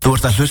Þú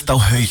ert að hlusta á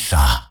Hausa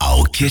á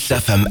Kiss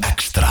FM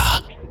Extra.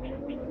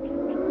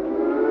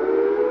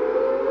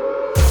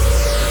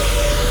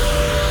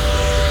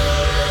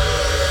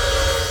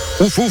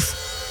 Úf.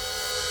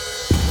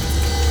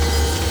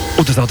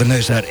 Útastátturinn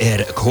Hausar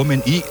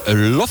komin í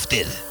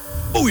loftið.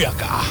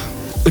 Bújaka.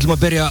 Við ætlum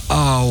að byrja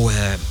á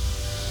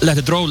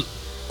Let It Roll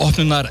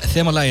opnunar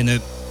þemalæginu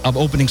af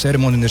opening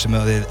ceremoninu sem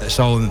við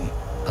sáum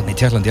þarna í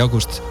Tjekklandi í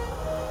ágúst.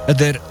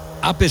 Þetta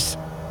Abyss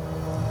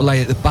og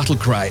lagið The Battle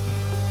Cry.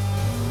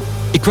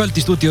 Í kvöld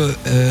í stúdíu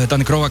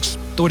Danny Kroax,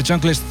 Dóri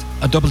Junglist,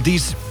 A Double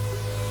D's.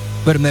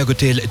 Verðum með okkur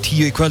til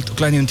 10 í kvöld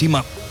og glænýjum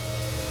tíma.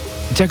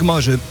 Við tjekkum á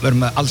þessu,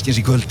 verðum með allskyns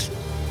í kvöld.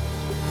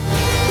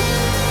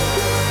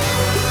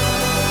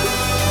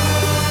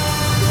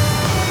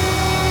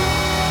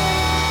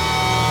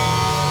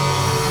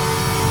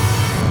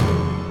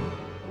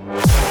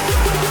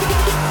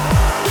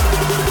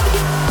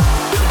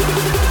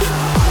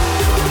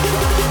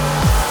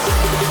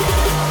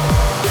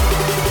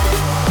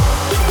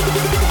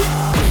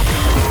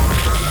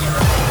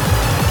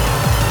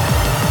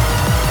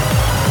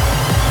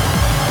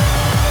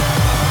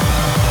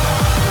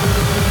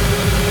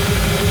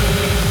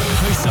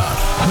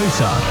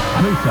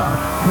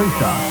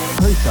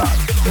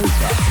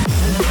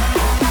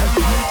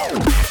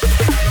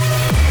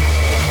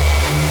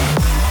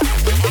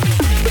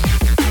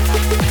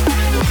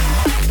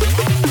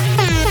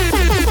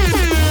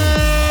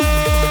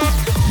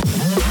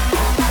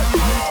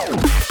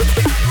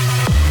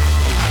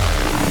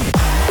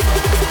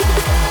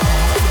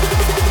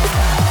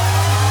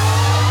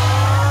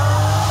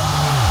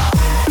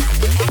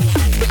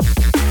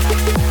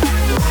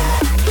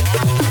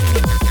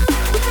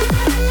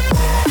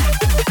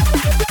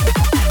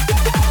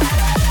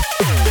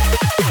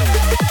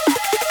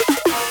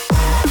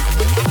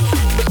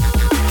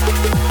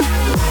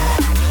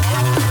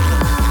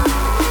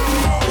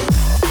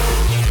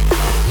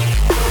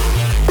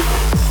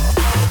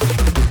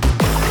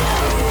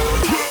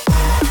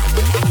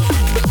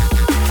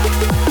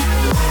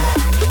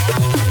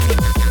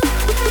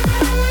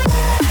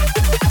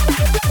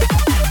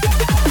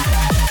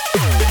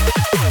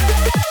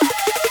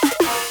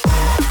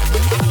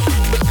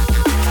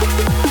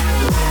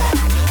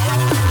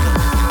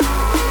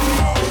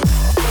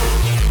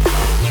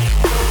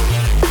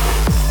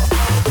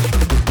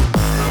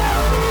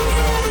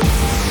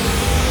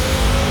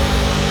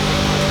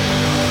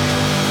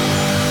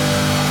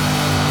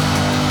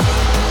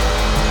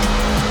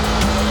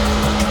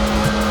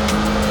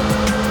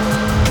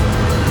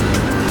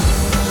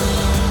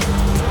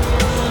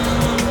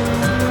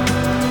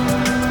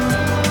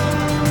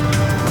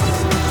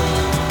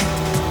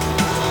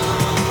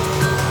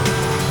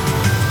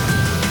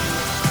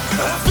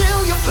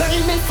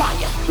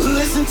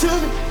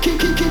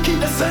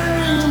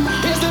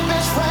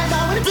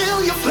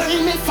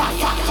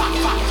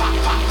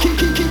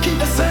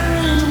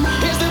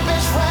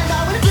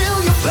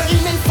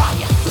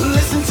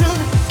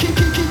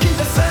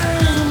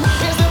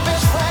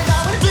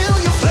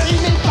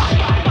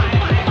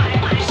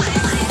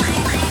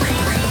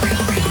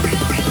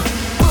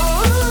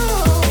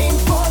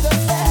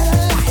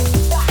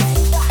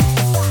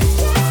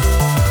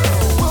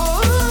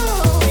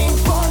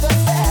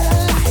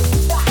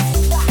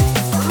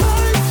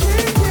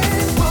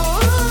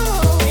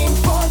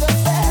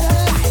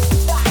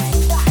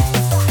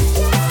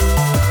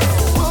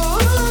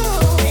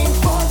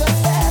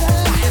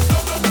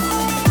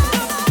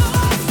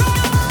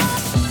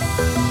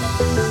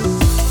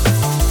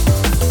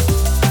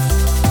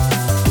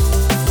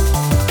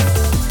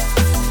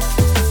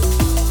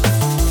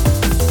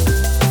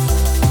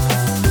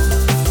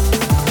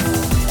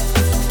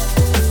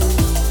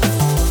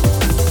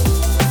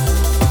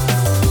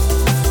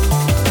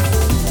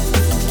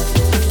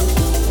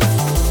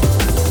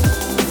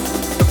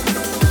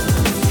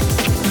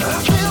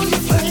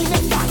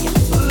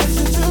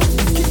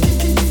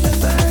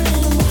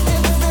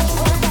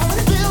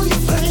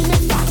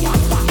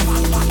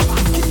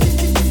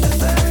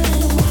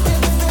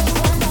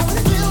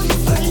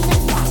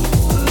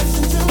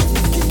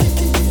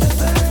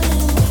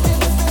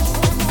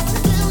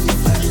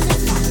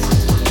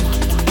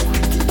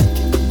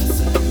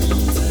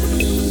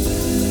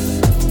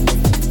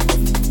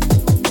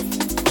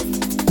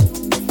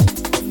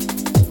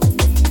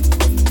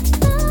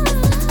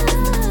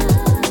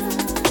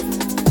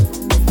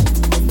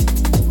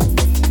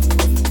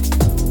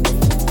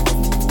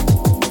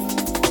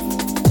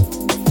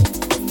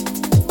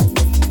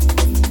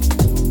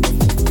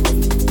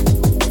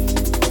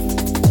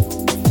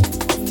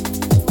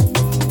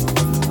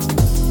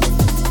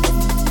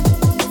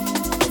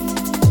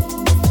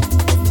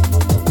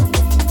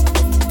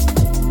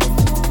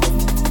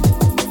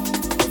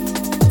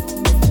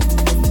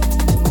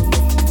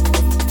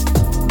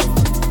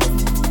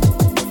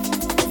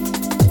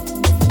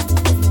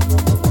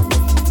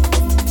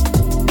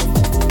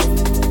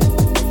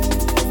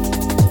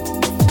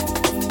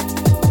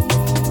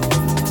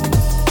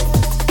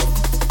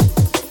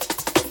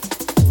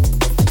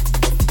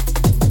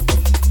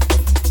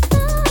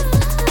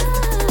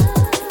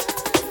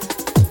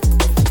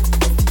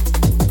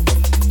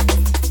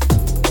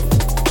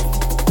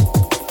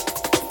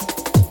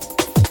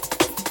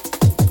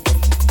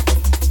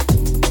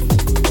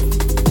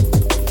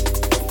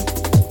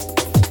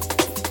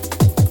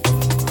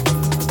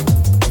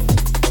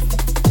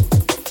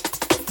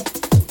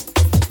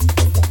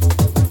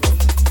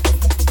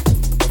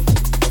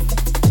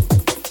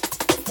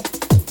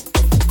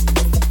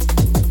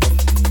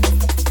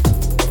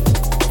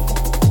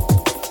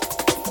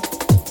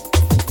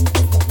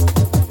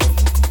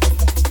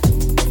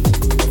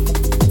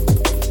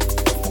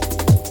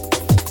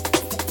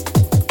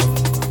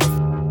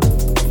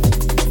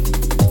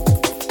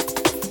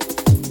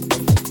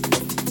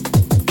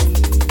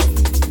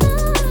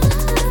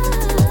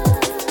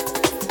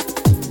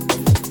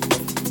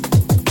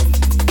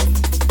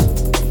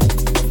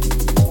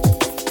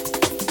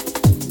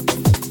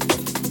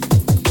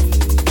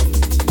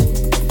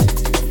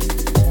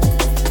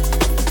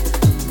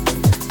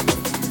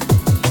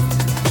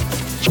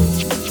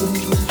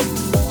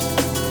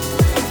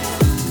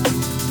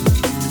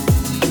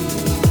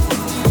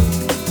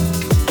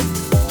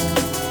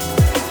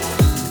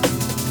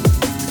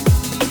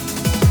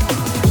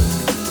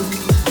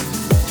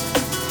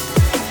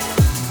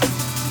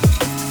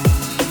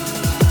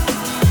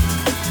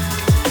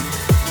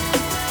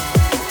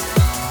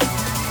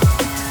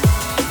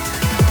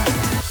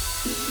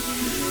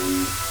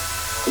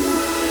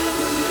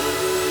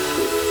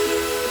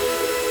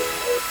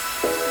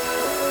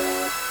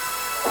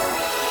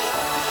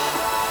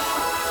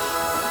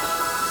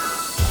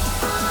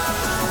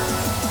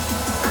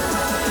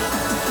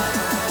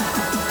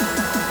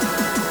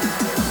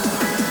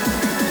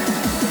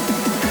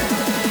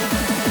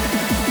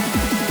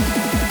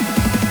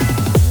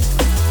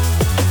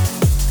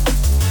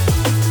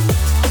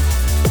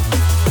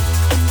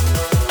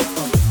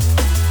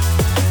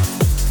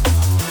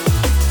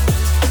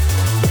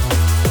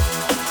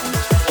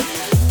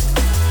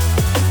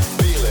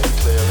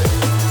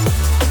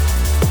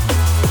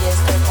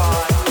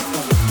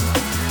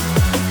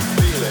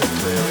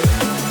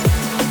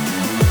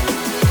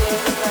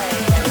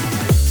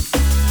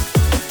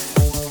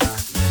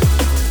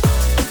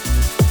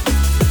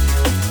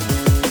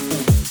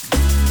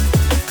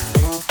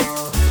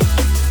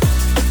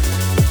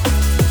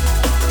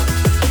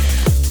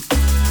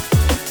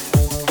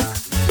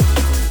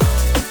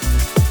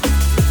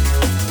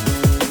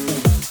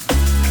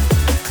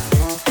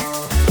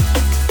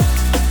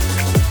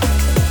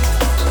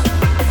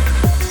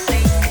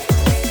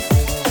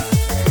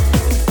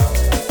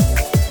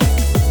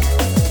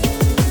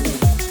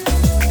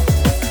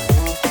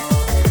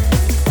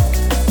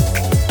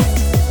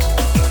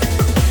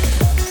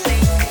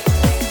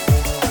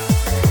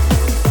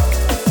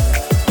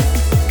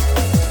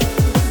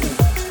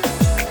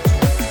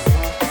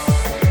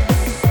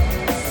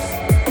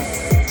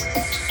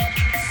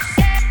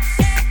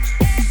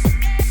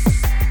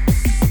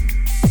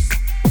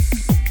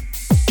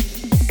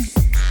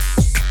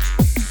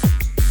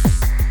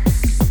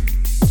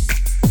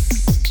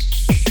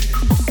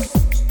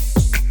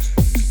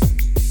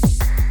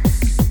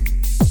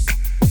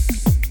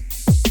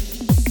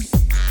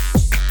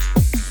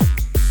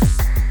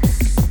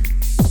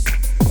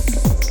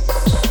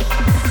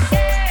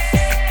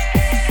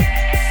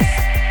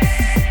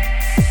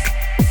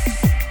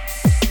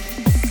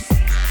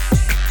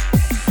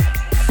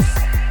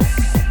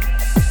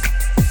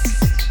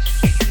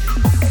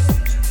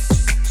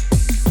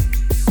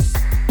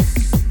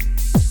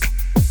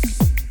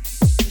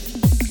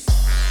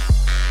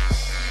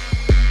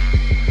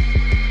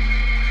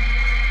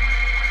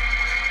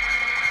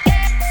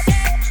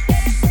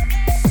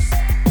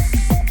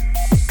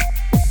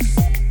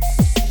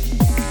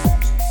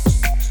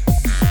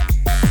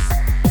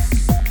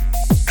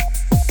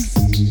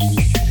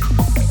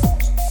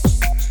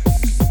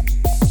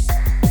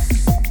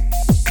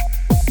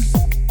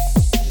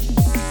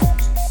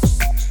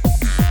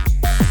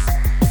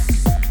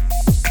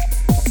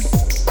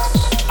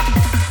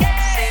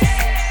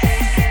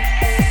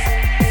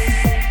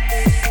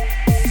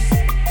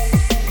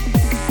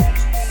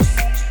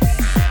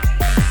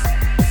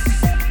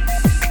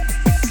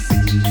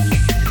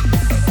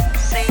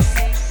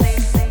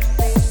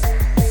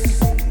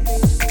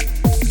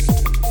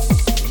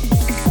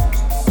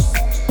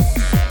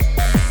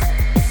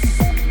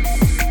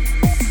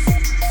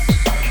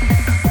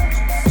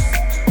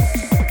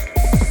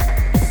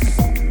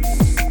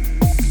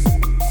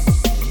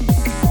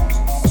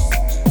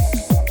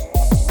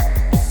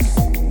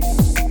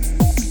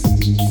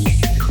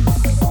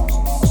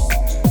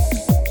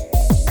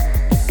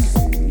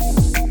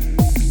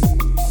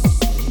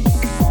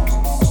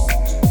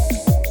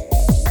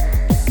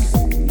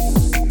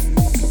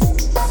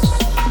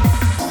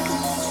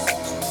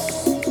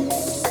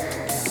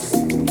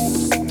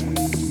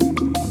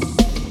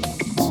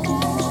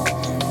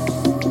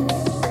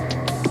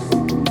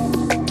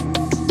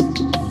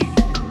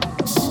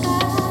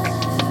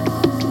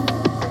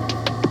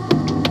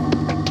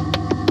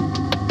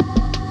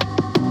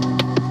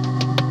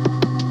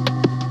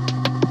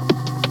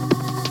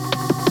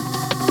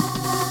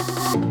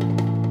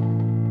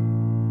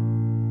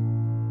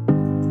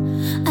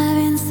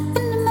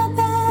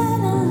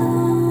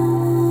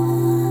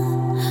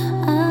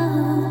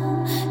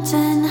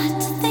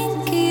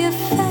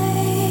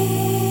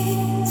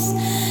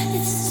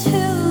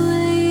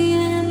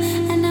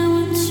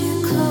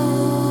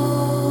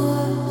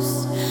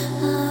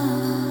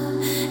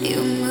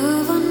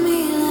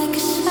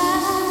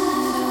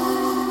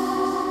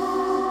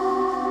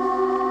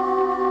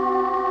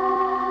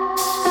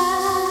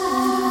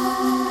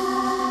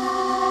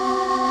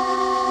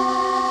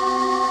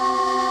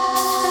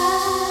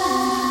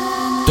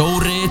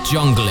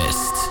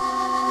 Junglist.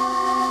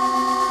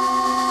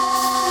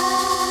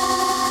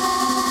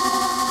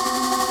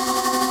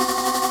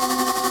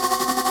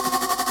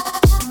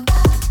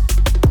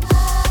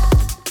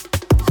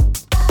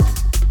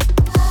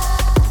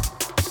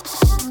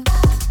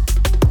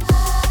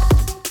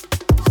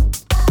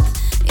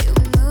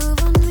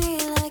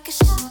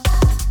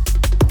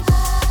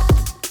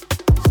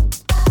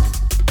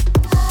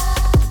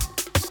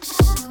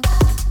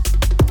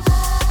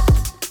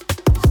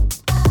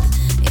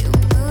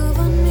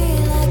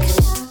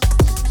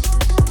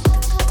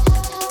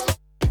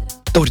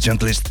 Dóri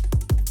Junglist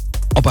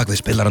á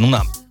bakvið spilara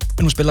núna. Við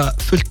erum að spila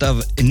fullt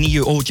af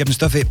nýju ógefnu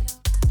stöfi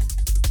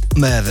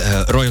með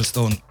Royal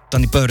Stone,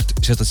 Danny Bird,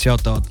 sérstætt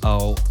shoutout á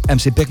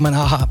MC Bigman,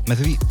 haha,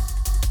 með því.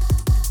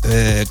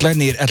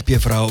 Glænýr LP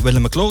frá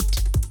Willem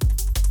McLeod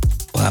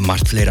og það er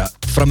margt fleira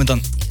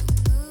framöndan.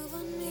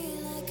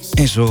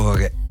 Eins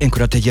og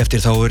einhverja tekið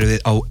eftir þá erum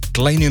við á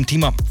glænýjum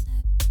tíma.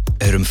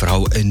 Erum frá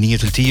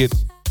 9 til 10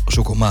 og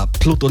svo koma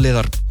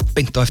Pluto-liðar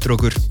beint á eftir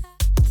okkur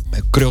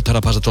með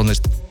grjótharða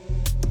passatónlist.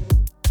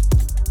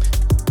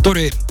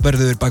 Dóri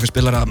verður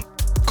bakvið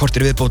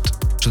kortir viðbót,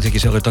 svo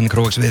tekið sjálfur Danny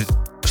Kroax við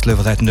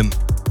slöfa þættinum.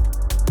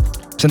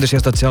 Sendur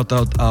sérstætt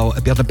shoutout á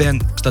Bjarnar Ben,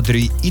 staddur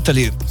í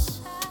Ítalíu.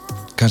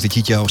 Kannski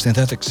kíkja á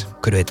Synthetics,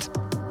 hver veit.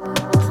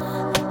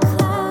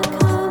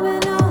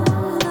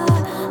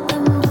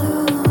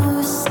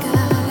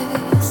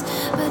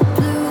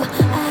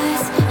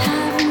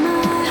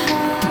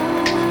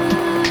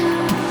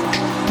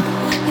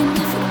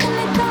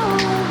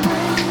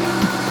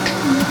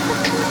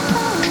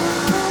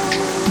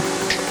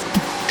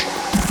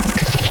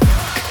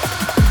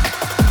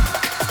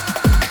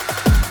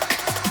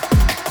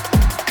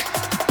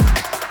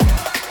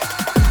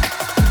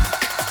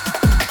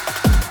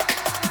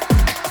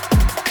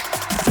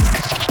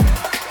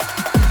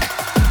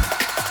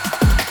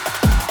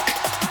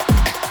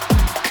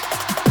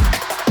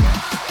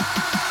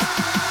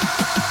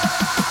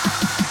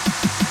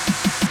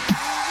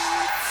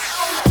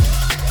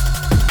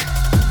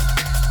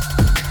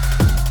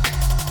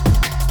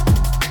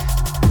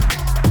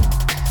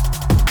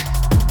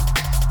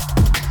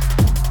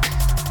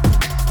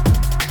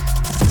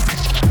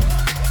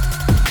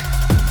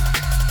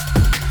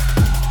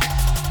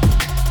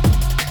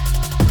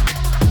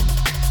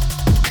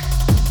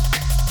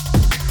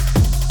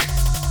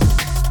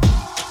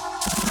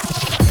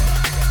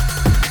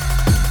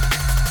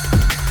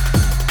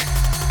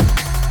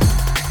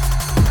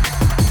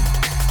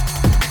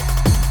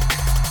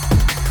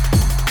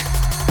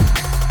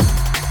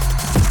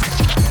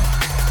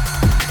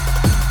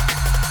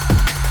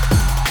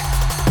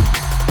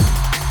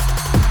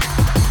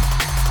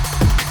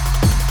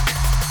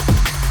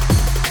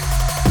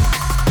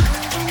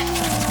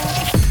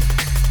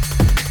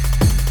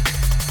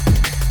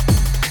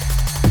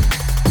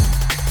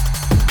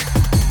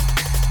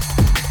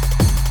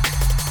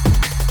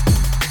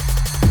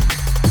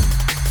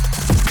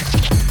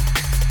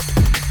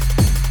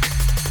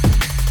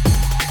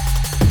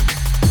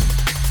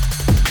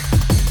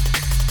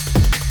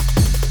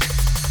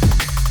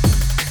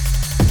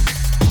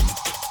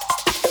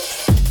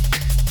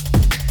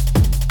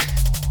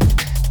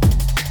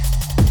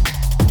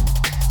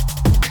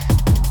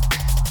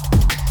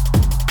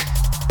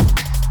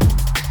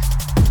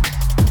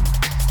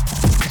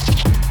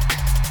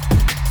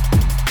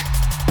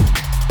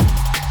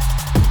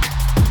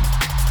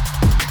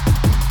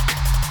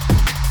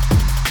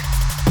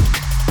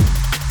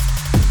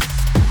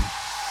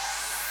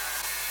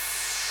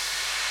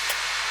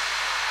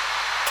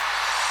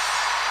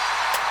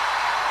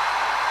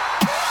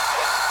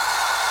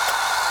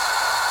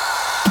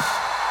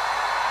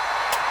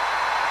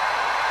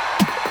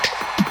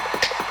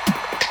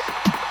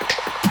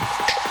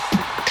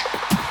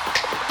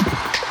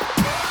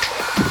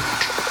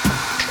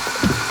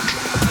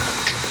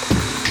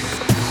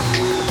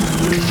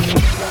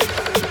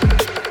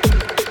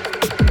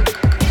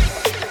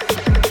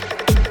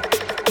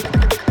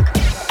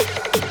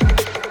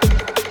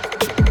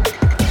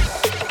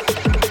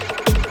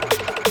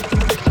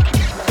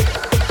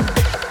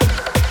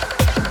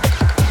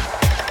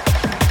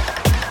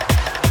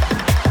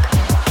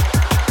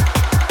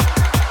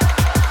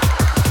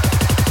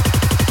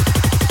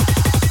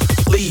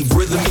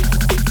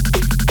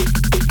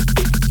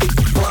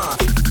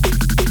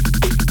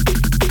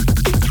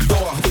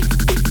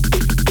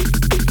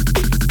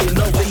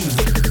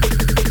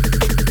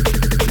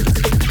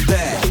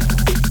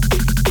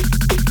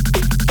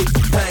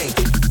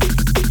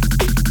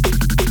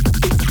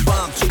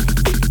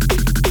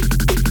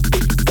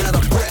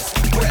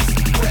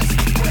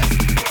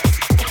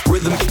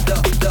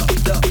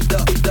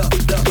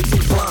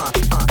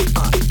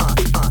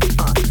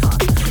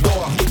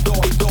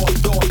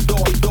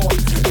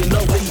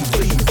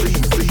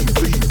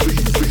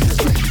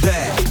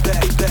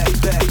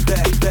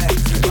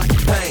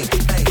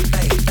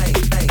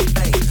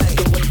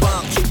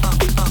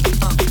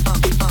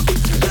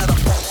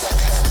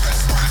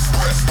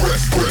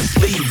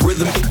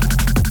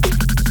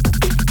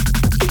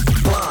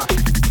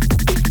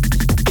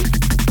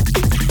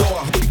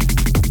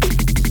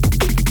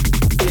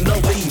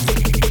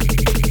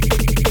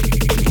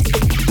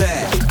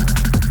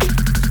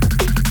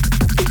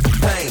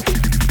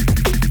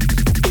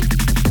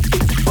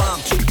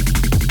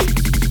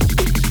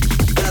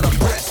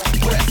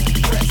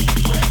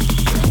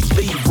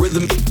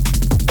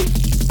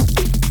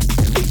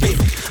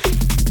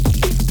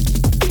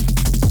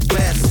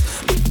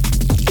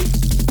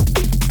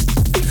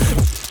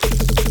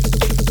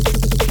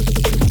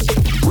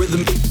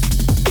 Rhythm.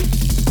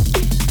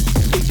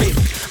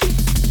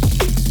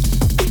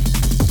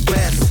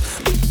 Mass.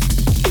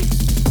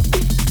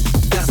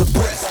 As a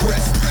press.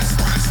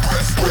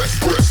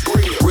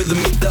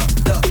 Rhythm. Duck.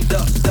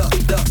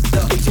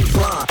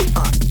 Fly.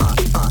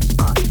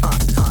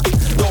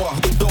 Door.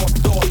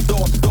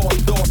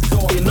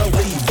 You know,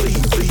 leave.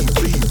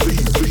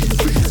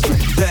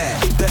 Back.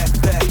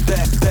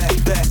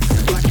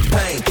 Like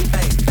pain.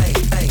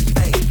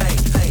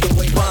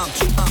 Bomb.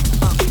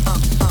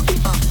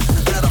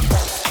 Let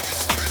 'em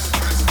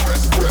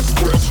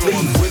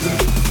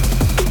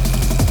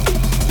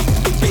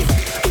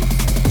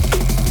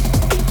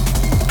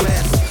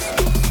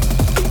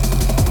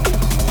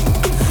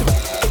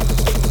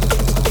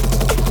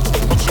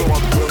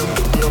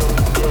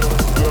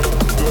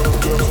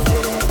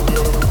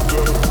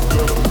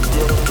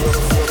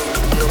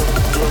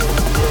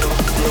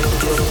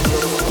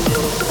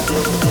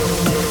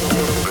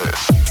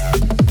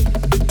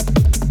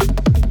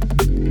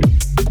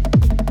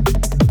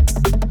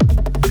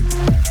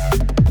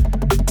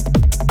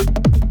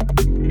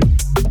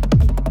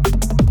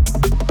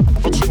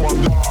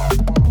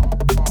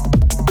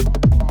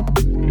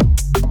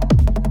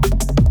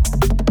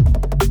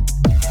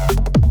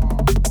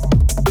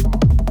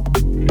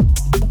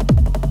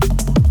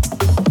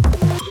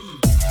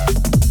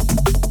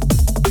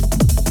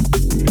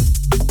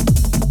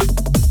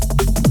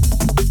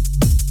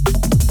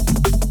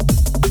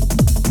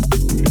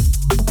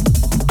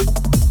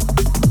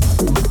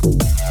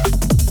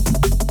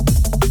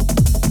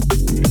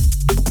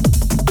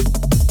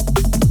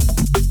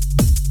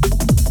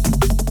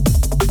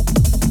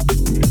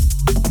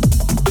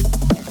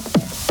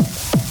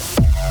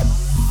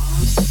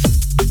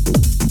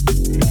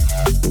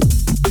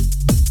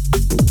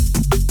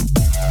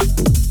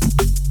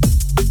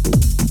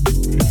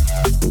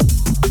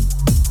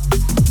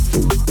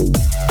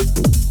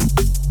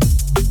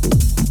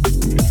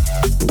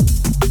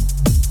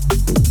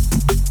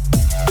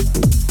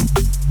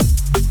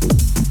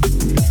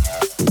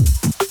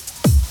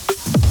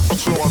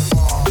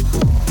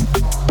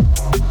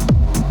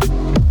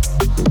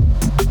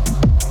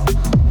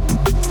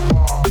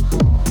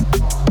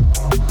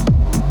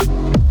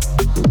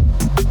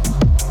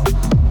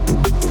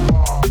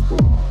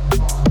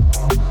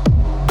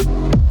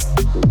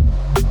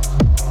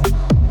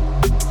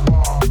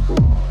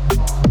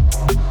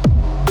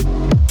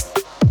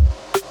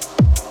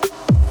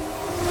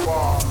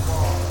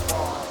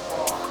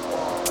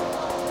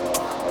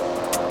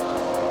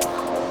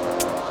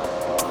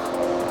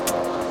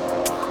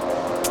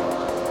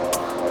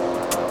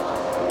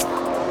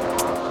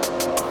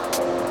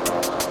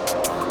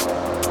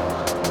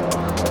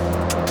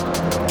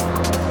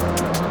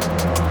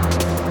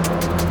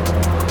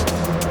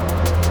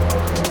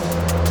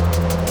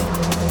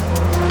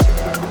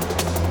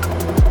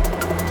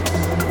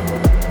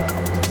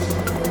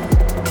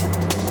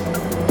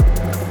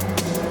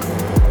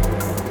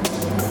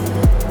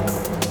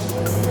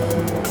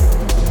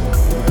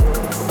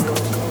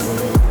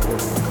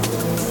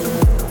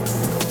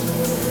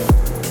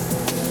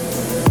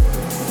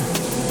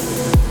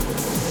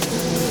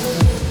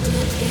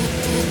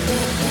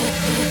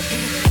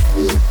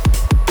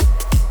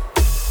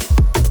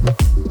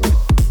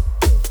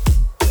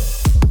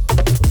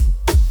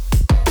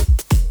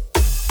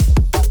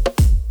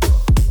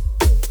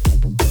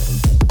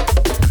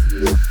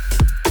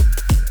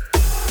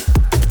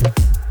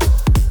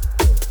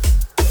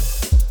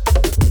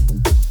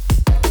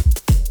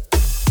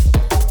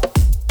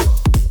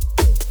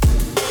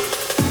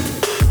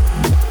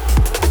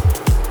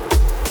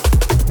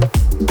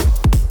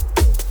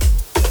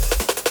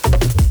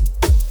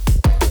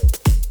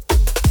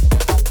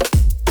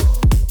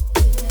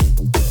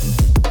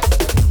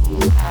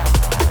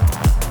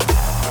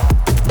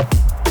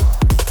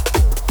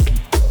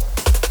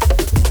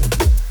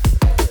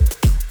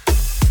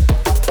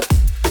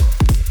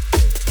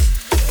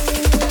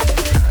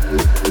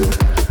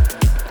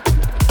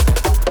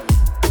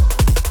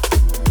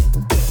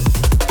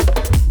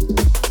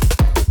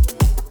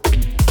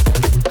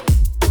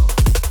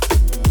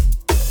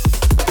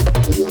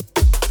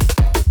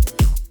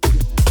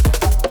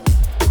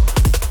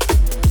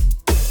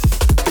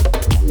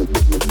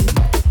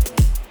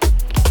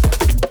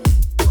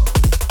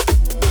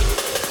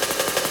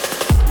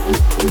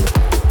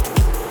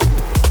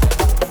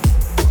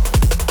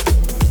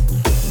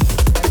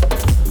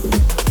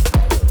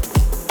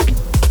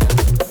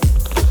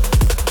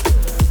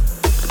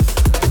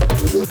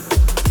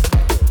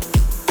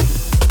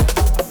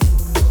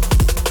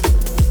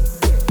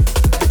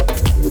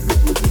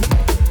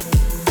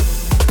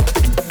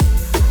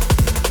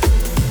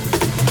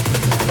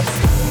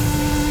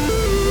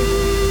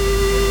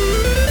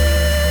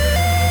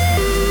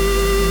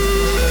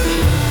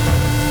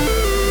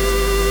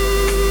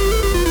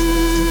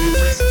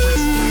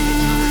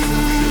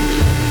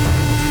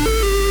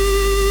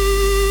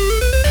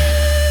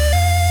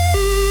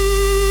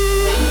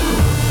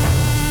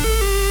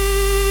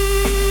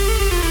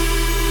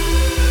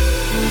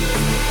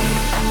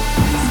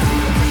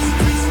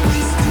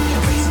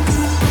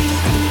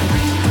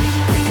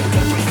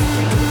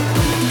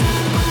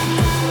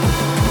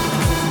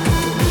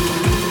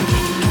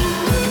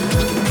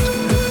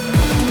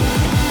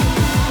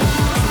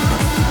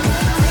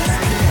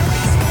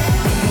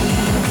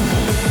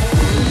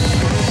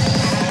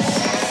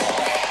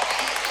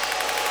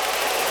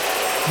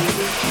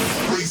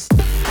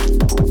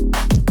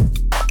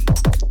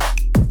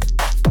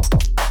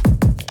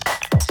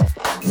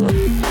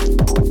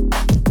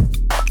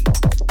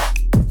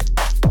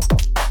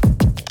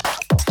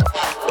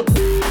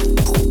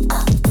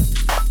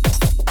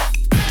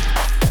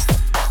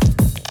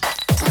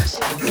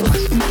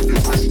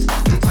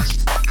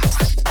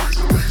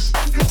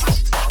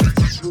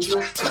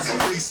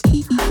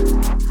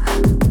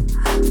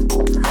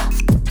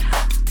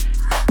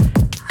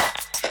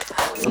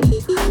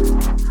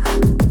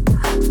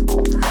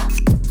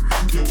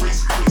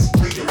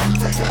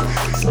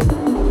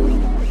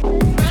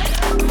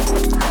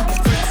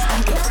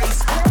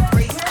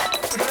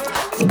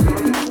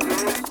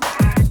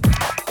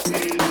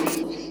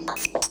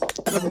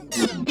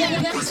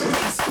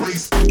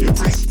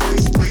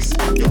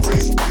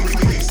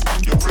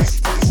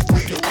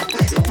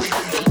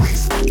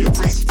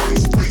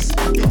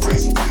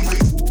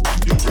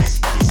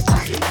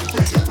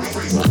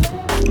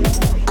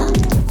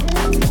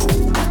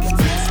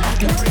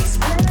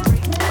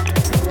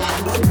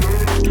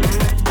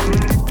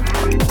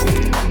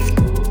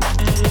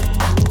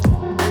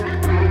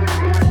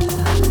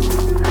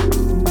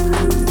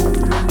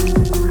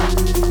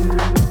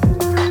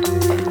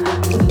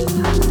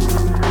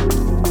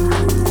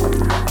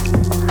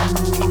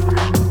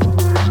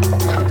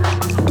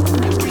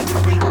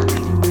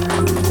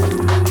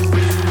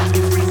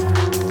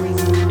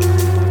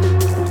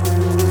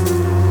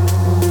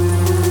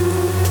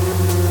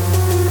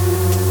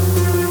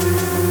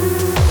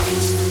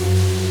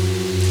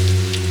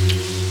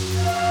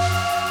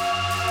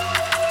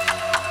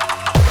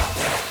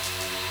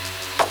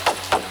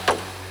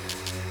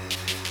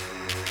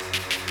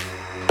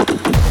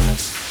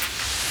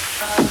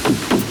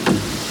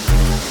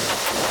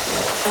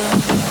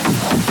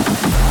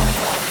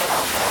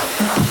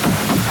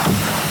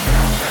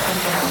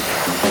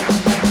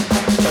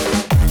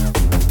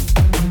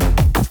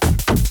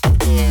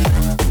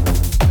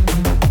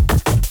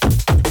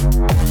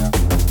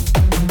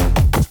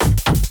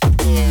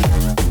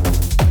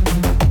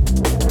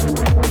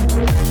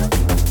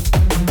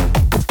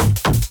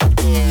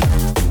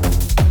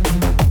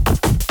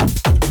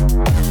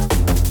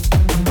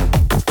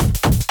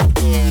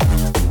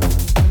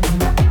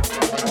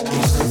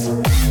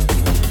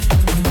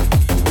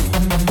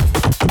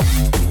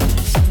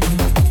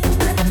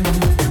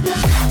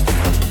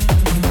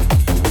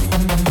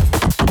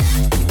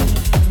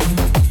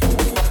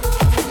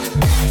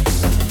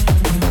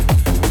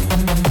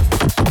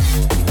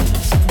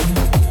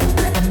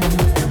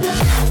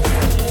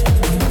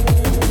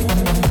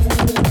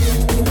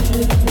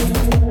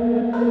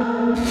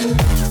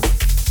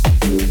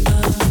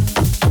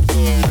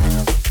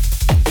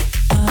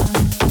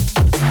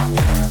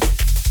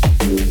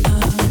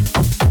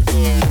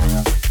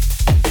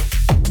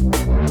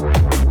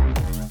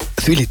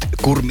Þvílíkt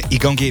gúrm í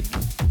gangi.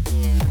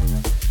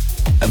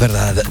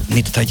 Verða að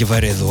nýta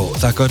tækifærið og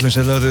þakka öllum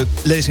sem lögðu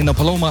leið sín á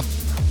Paloma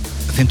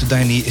 5.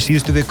 daginn í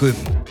síðustu viku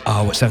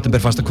á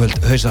septemberfastakvöld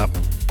hausa.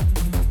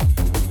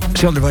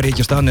 Sjálfur var ég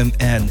ekki á staðnum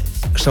en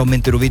sá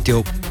myndir og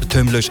vídeo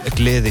taumlaus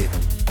gleði.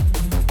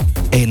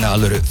 Eina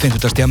alvöru 5.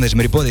 dagsdjamið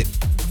sem er í boði.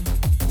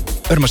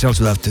 Örma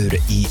sjálfsögðu aftur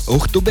í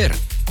október.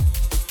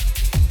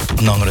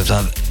 Nánar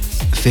það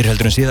fyrr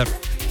heldur en síðar.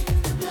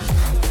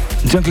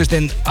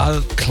 Junglistinn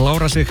að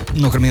klára sig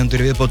nokkra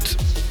mínútur í viðbót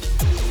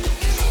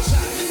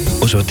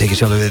og svo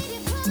tekið sjálfur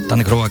við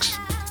Danny Kroax.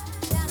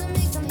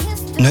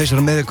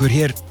 Hausar með ykkur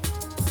hér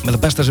með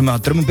það besta sem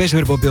að Drum & Bass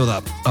hefur búið að bjóða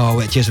á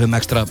Kiss FM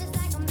Extra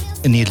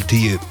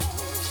 9-10.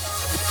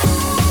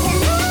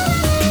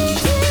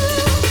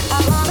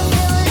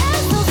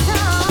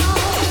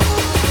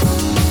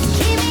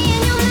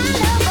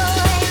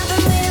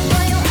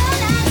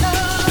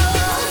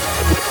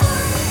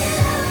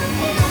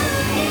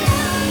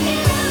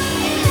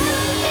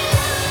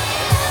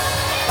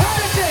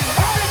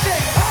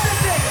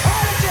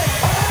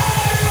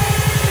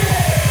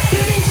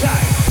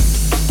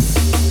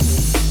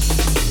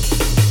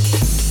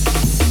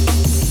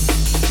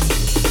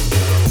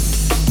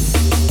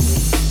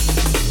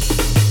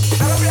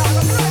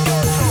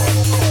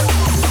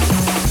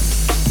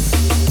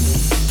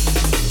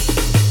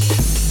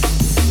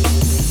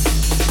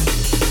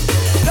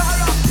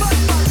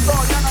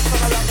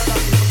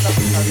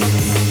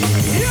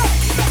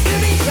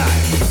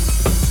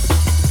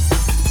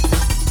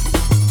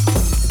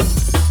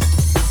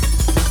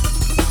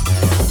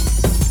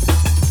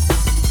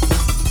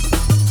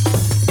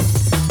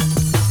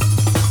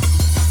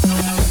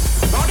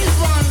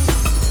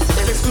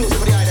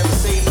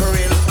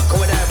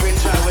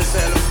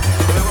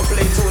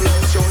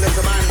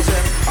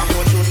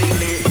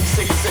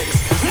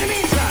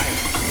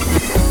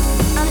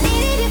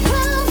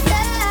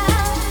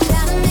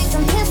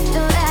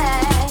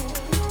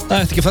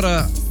 Það ætti ekki að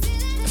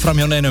fara fram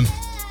hjá neinum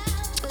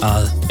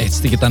að eitt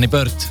stykki Danny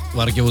Bird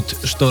var að gefa út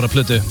stóra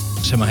plötu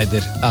sem að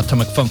heitir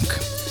Atomic Funk.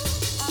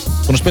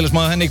 Búin að spila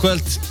smá henni í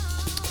kvöld,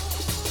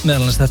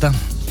 meðal annars þetta,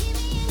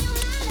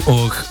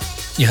 og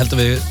ég held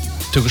að við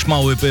tökum smá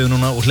upp yfir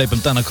núna og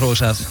hleypum Danny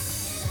Kroax að.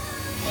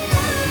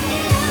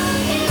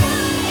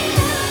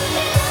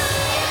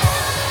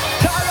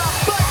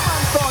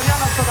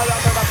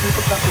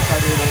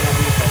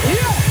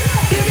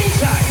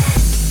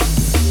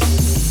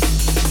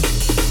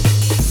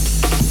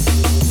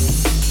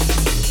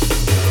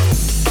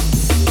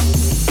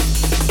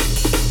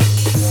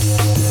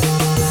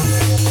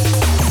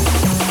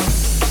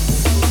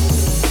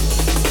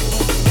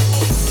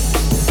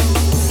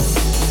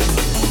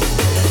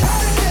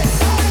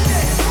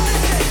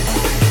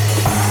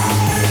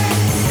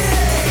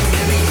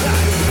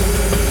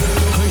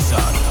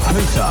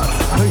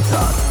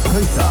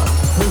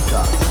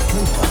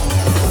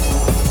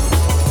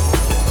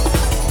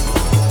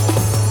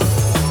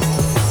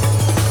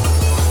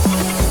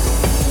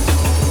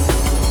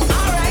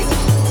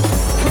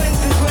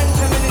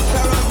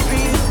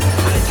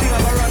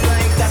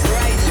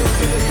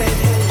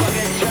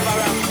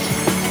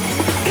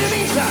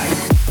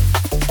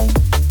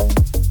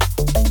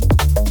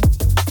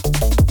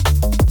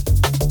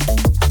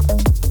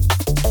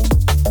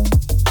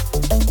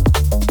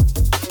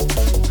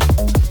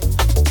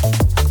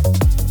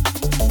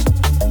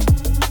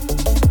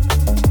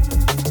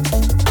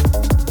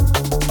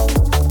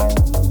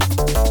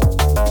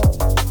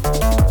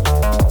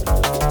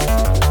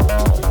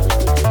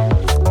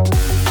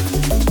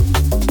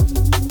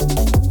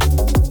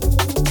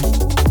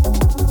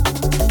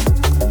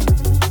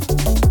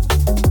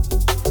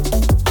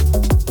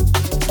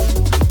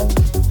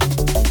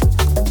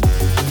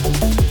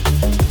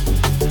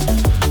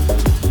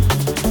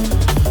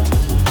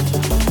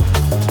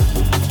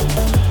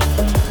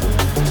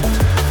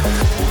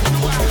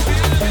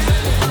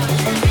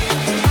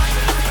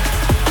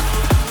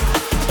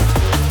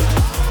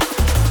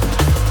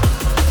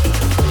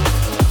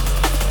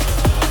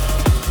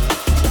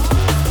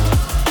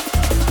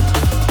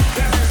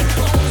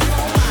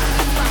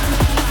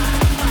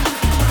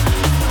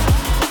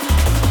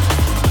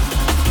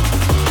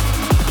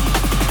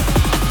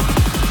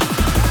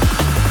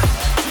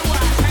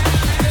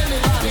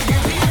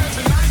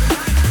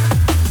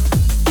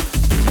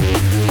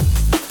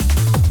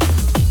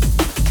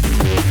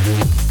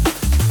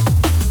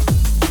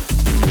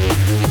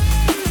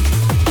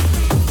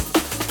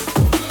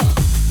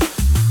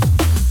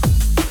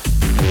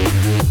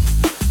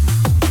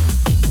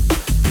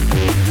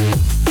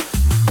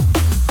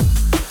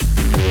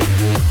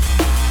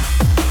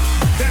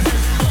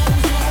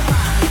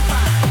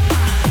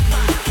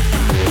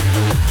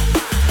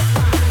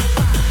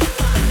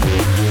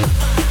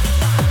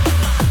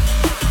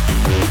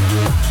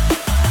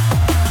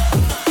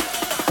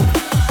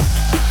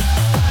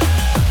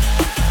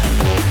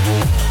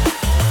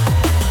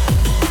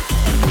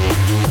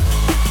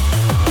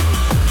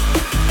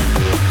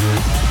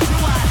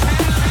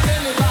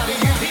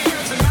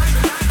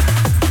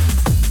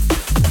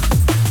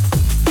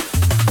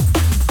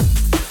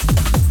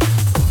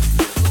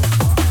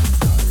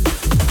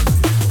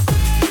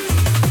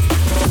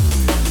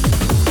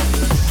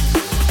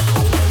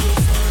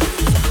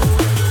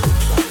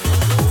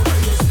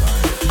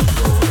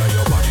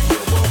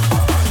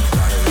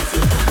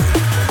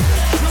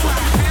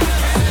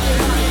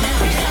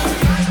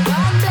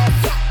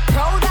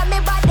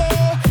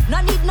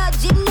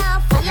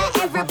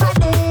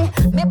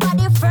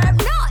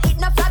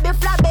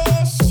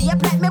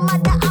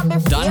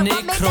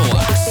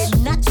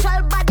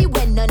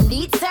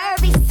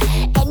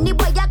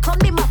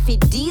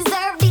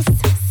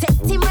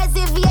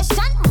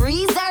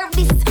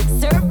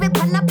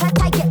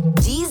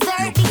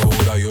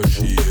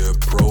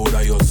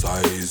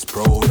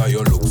 proud of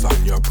your looks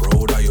and you're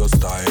proud of your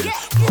style.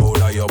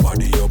 Proud of your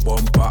body, your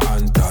bumper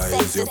and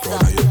thighs. You're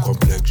proud of your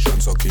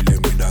complexion, so kill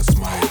him with a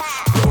smile.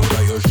 Proud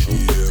of your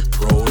shape,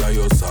 proud of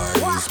your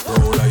size.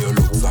 Proud of your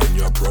looks and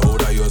you're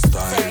proud of your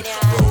style.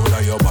 Proud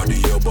of your body,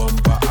 your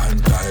bumper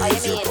and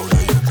thighs. You're proud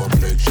of your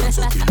complexion,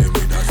 so kill him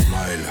with a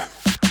smile.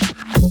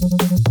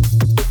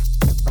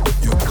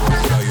 You're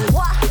proud of your...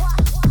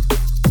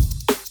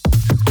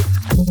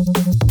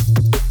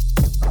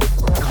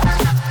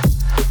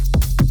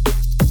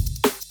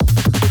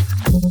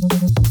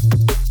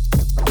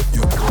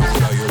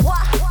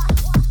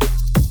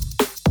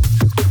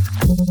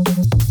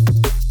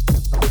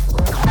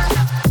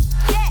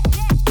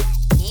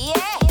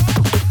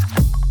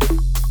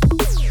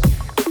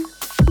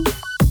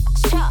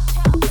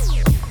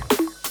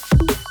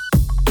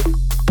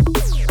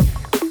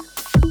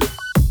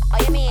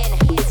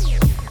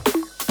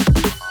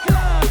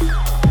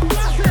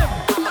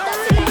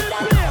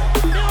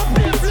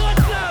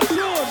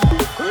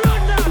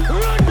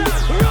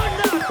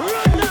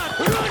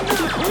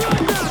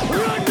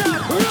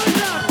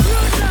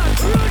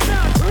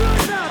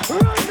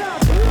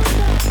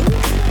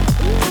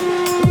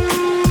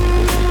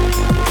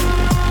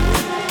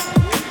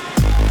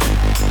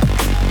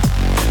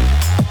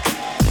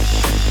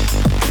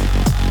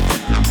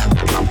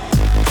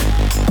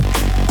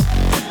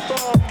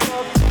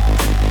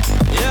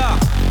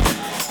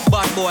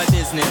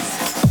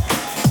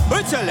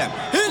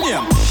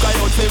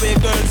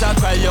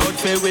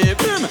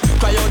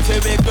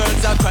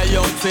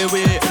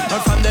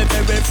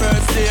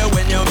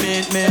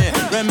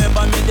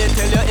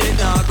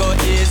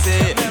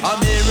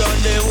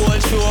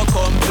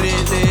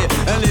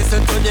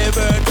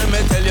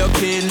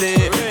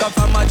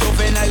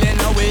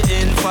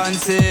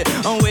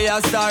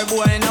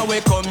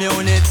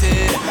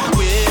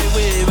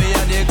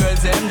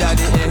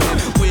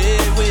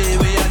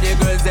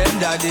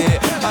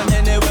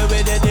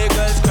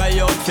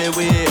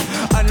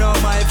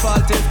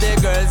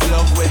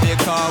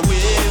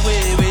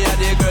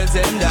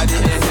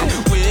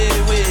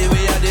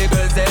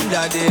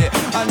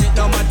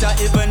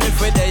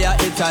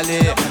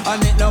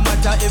 And it no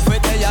matter if we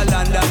there a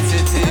London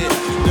City.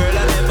 Girl,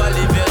 I never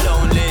leave you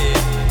lonely.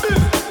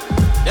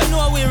 You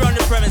know we run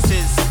the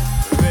premises.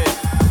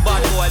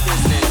 Bad boy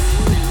business.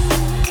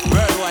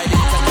 Worldwide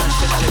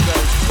international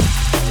girls.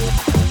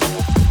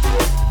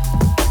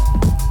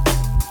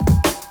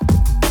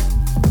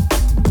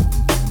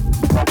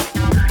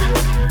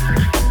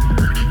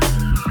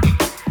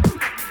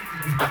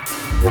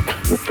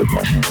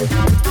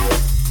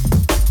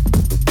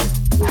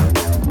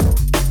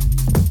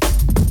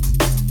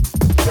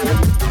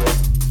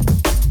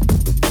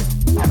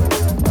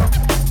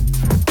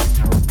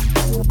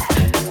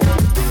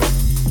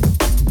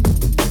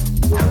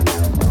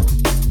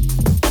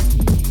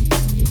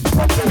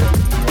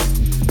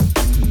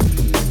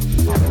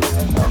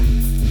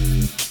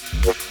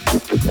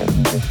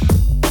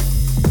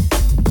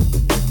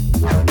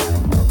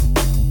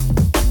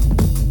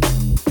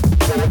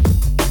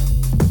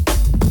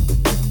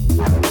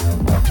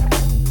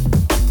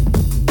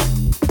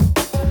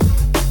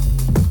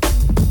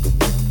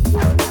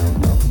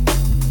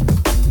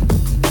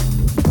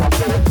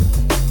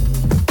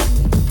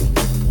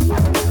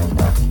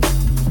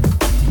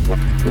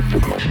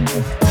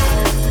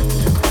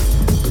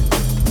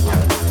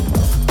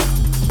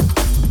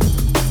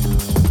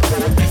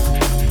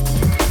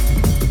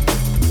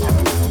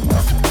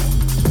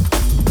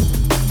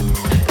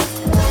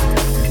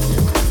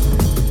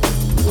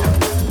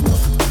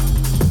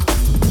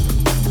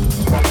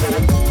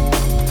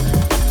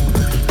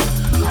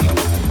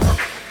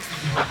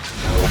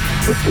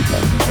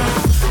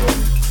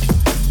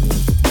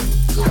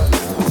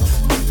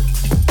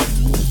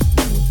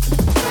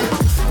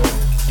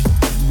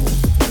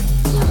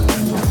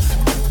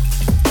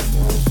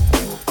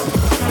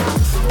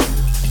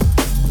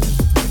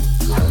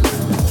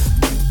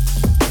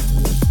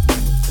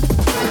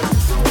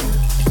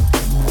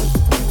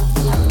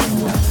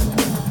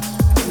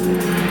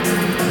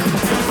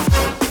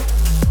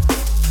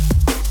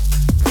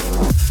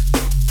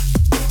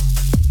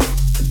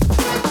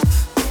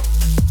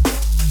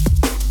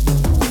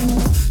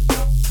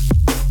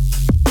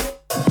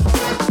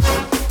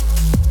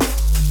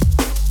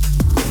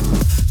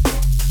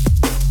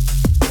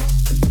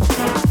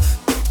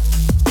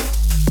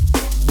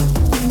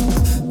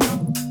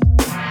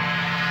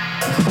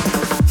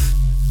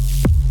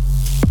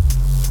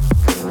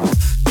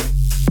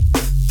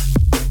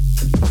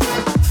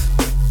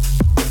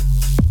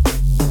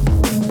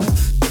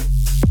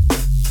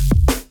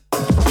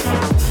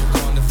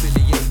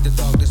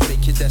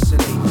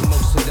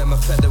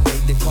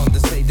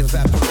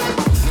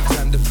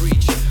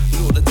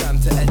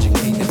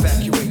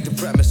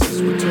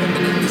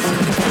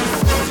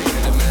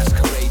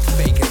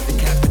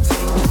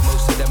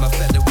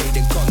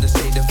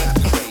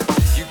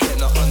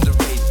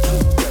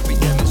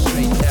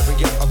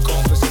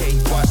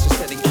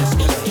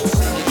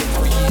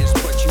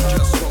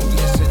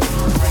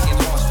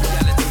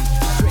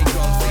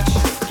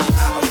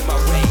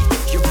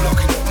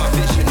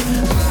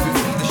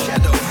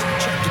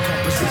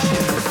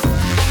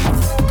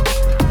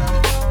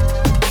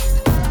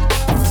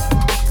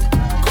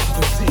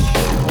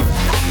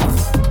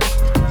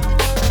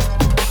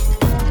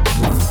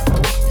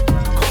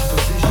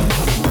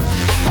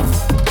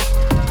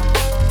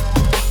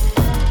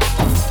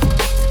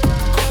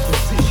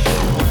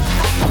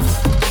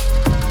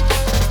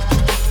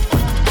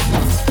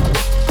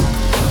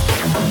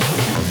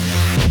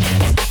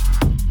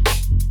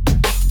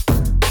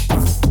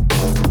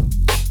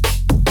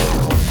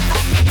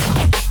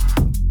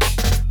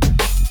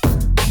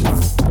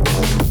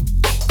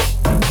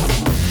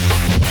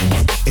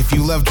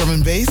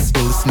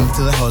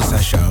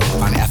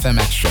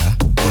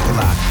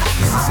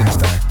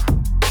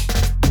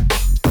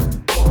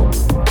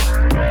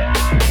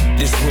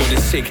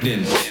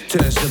 sickening.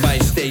 Turns the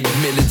mind state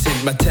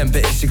militant. My temper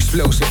is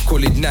explosive,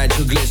 call it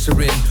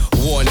nitroglycerin.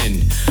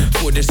 Warning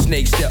for the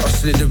snakes that are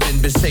slithering.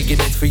 Been saying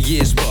it for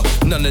years, but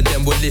none of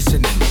them were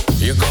listening.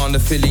 You can't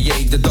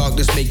affiliate, the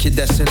darkness make you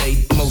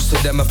desolate. Most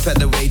of them are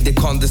featherweight, they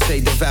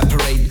condensate,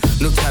 evaporate.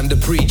 No time to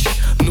preach,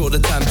 nor the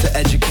time to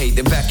educate.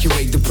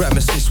 Evacuate the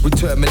premises, we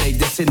terminate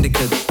the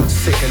syndicate.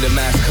 Sick of the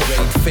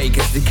masquerade,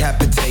 fakers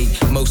decapitate.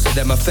 Most of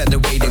them are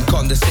featherweight and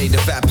condensate,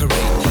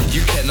 evaporate.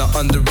 You cannot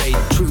underrate,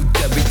 truth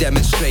that we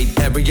demonstrate.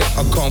 Area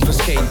or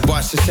confiscate,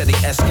 watch the setting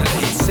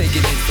escalate. Saying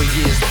it for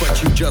years,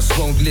 but you just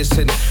won't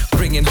listen.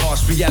 Bringing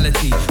harsh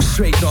reality,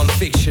 straight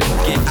non-fiction.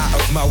 Get out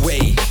of my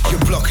way, you're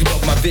blocking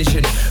up my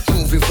vision.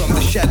 Moving from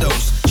the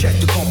shadows, check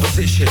the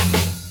composition.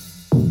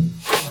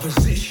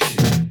 Composition.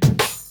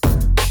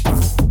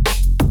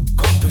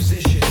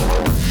 Composition.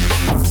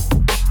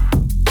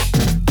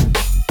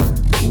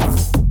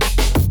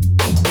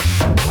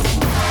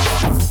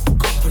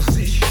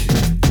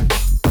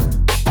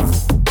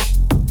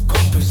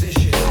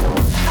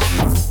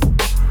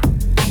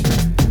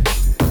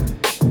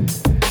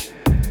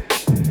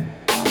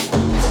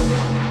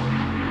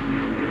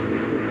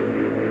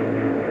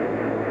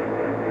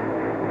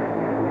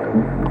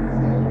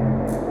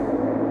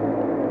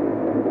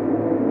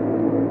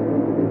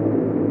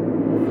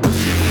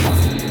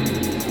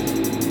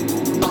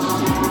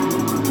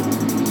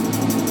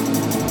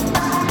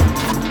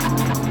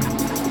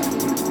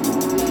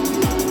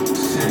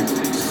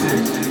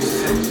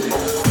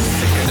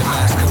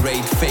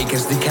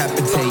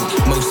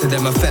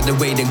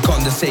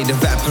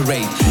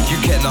 Evaporate. You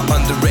cannot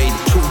underrate.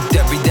 Truth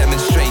that we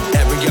demonstrate.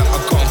 Area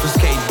or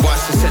confiscate. Watch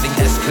the setting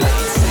escalate.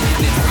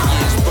 Saying it for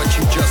years, but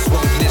you just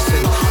won't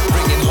listen.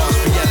 Bringing harsh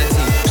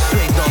reality,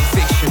 straight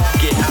non-fiction.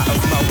 Get out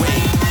of my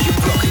way. You're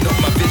blocking up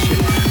my vision.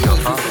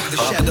 Moving from the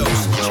shadows.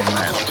 Check the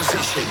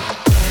composition.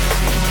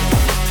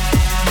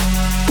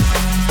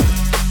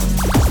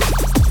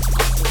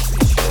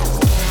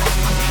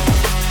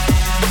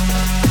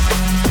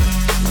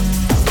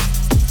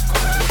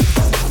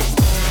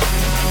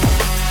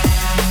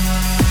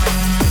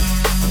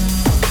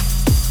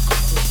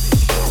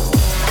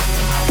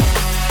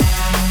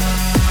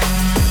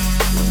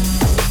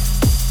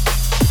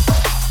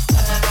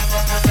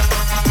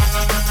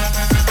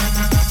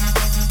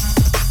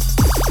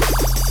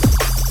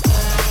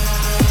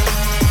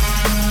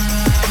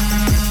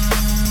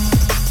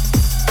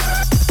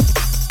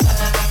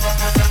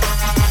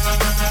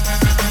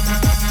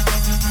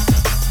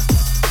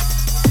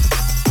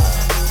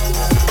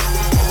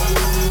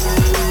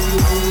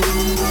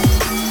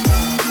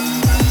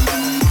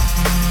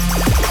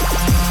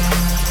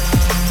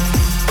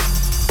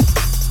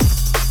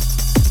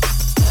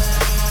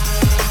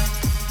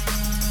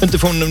 Undir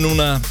fónum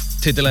núna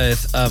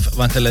titillagið af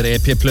vantilegri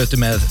EP-plötu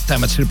með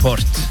Damage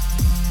Report,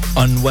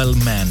 Unwell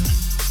Man.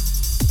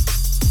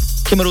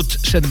 Kemur út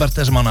seinni part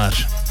þessa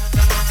mánaðar.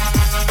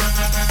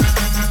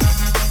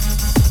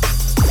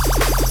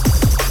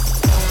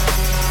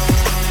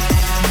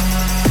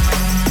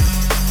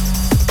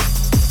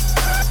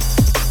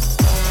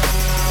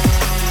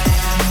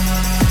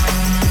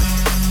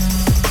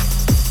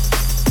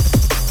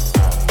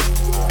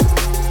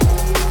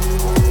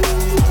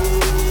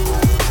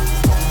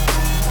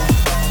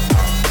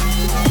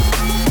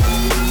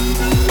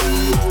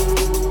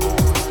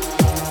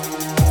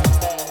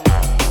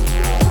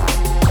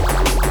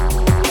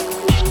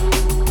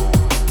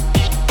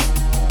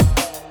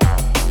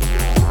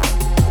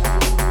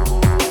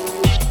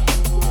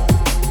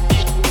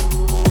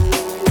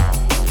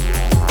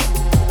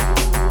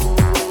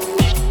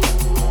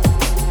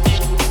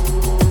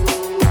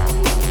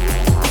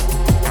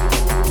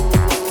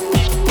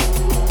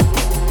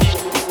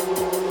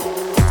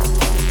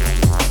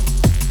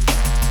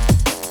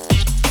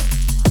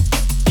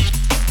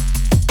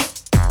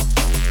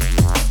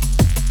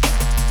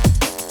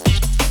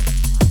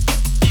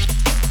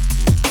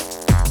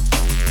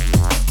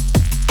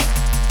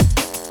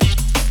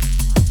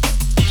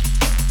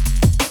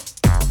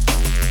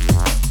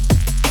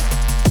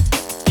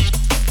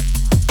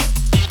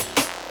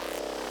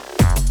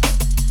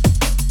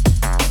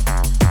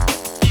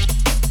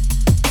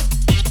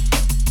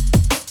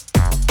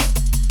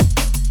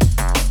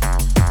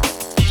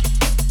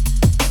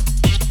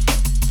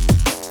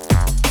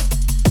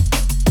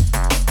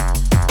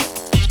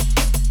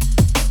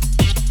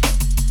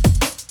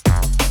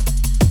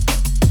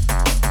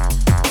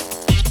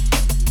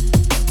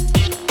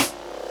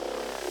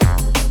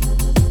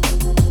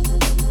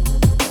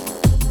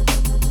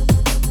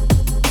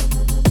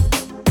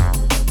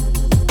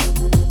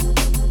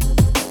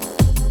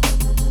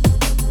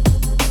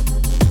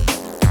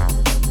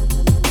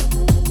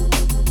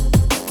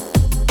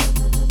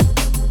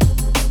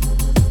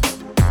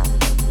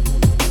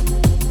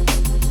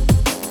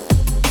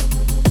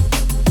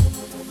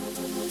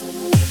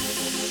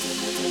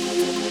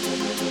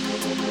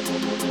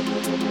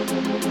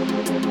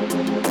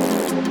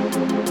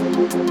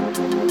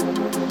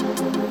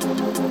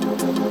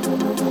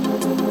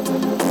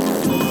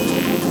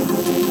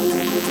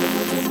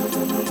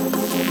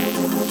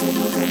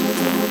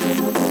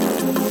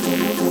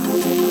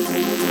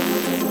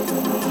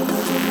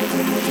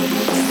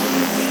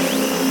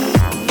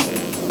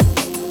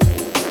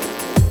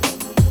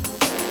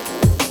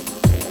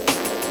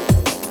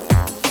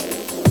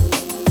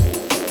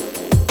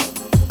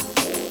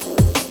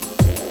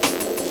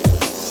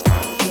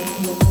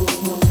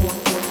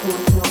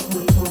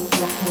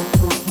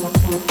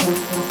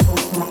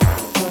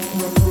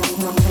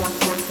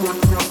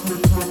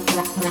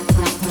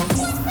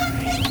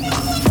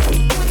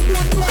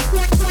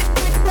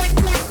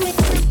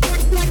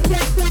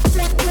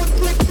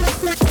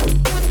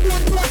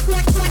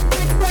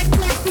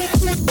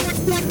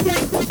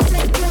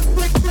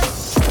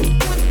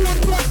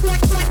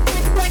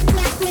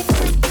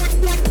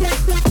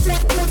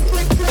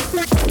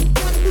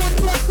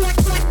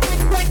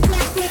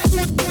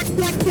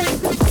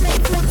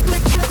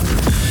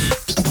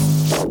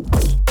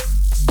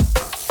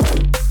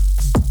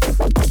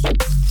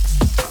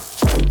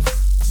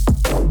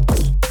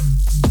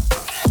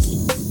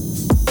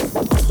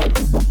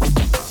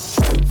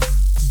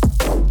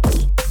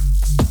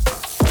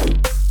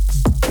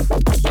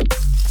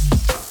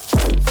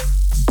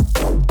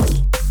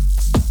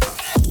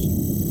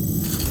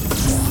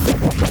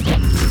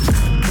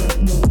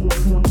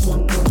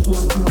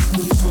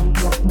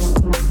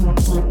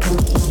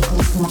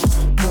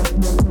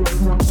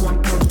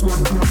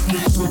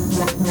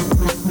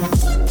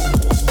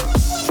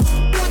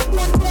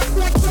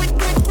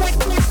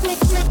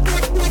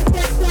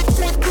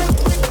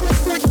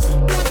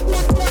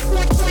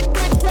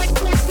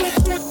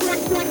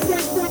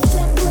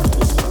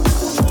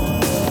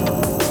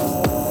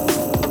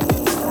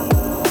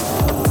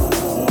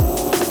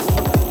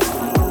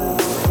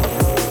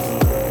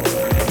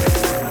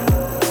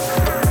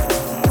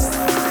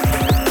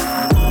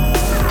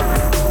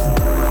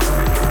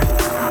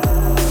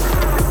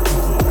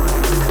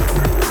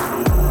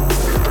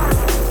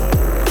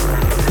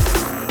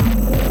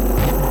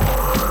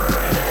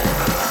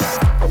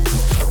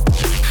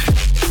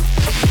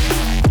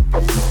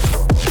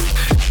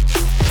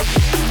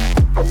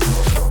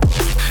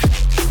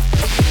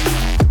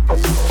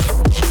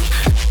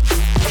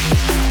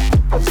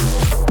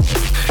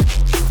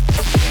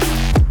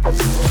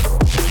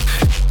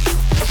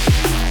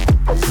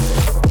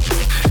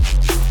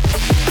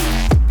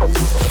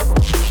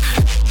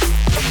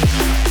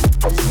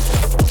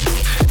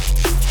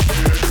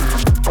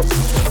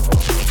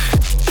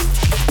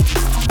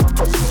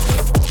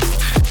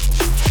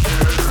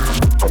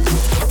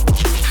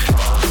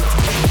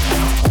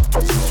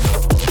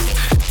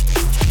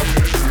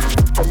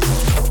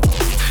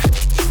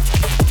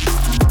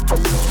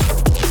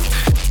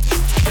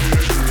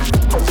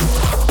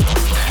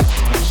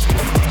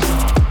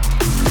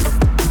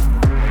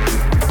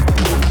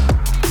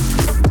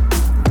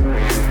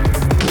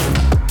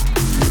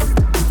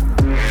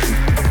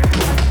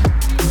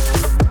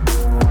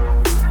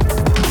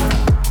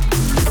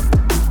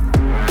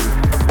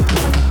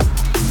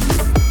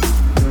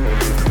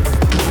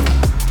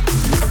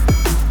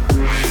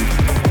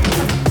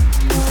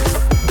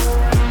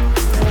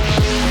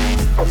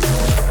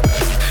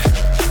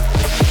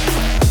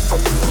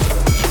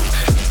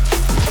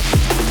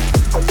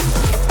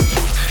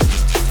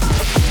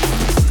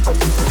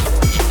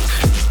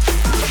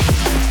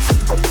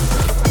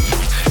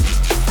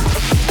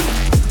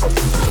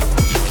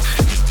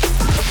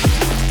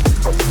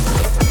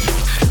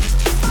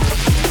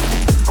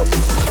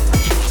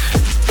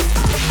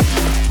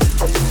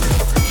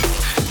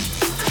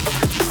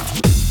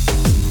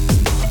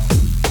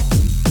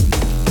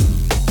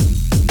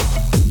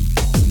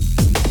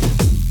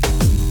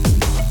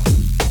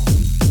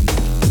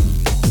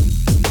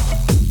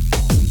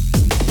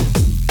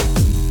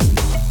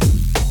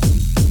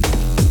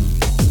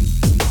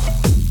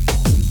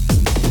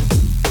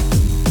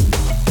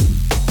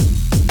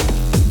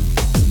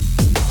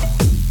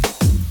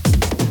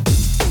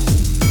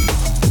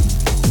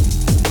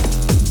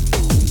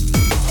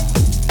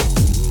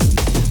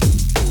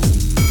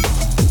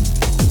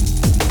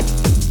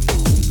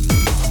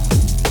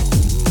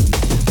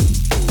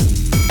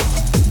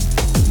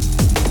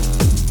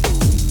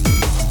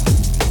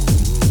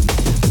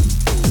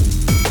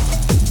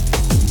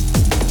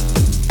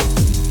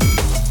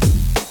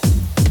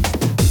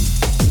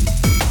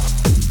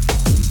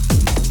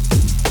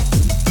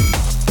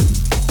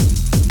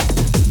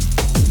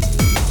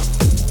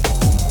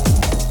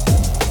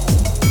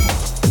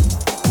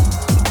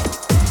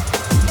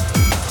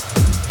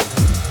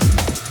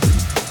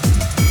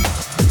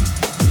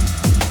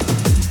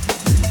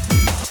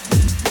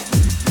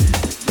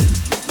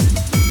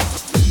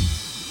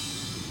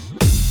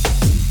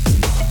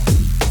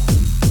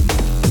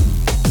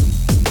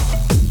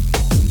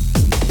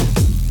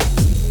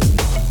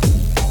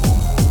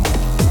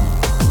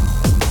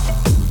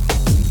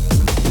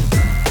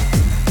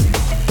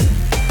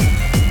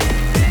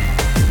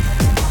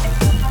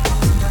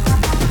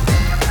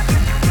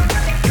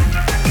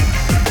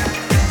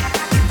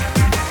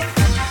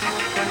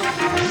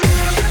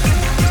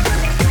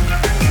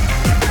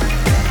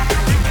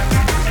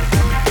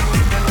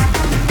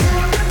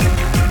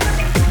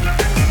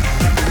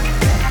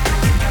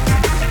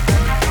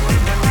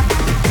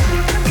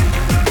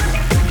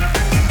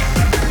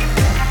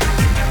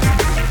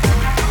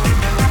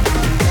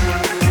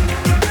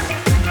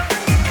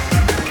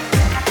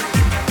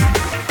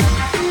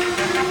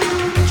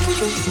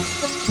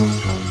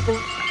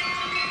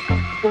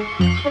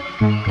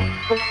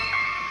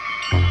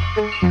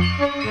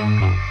 Ég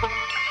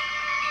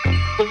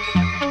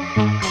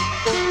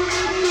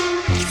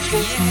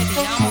heiti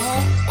Yamaha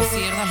og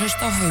þið eruð að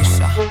hlusta á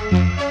Hausa.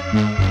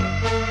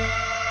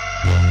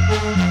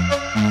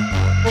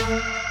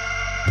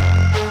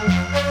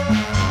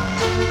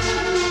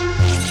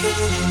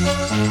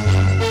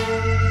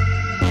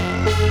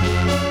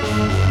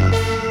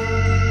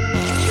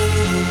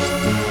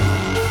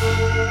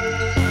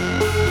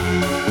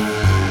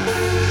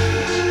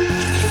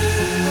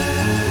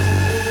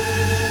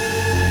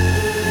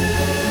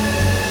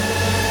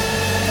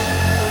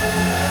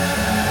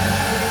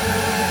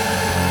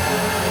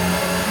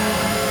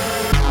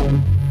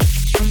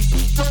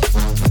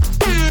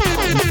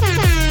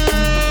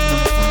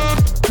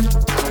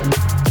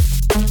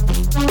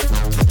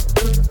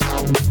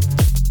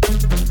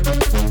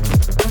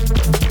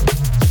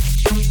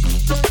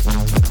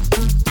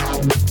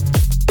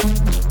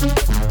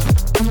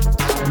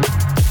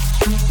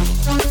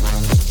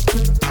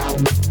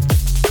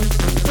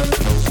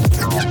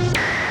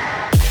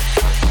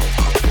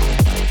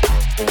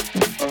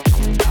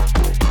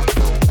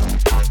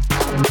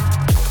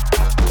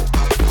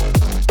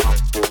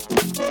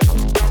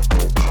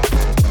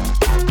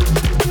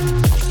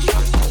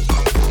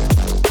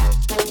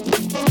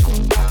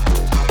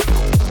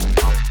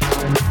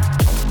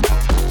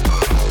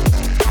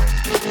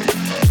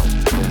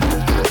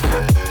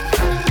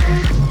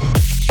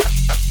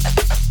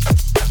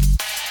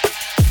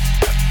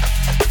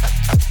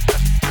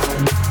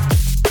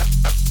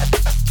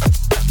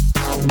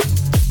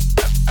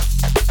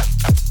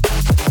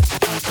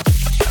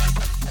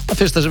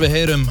 Fyrsta sem við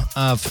heyrum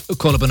af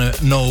collabinu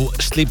No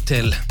Sleep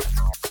Till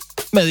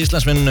með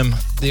Íslandsvinnunum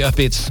The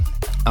Upbeats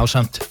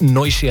ásamt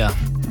Noisia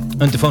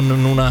undir fónum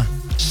núna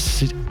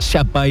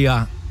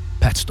Shabaya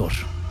Pet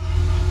Store.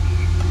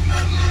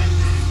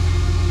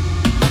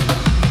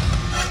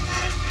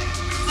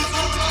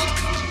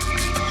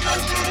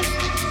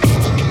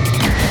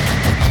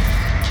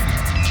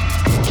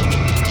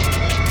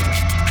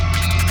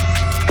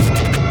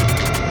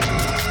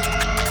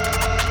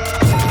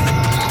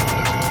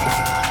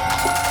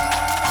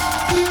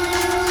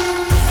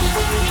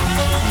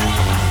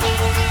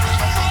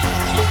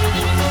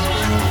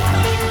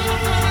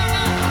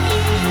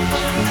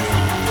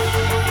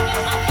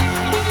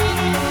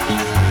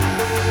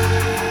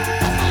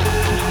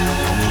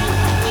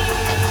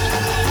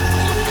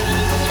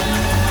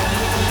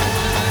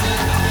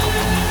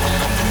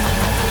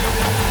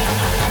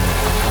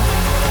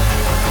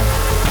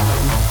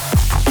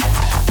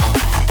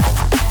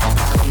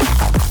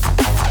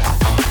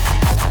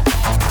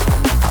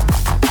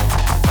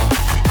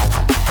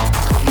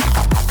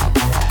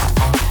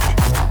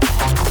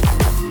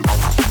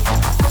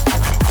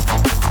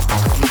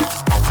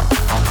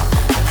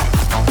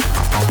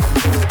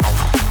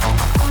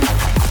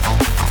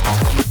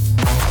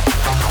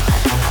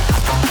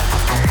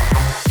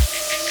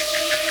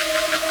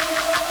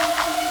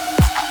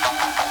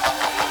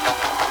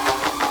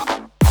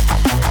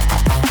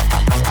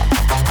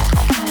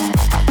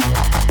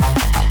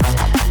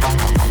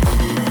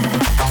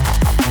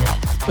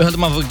 Við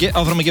höldum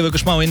áfram að gefa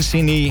ykkur smá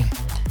innsýn í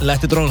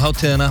Let It Roll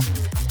hátíðina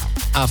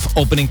af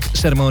opening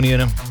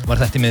ceremóníunum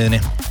var þetta í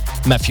miðinni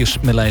Matthews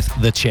með lagið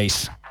The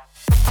Chase.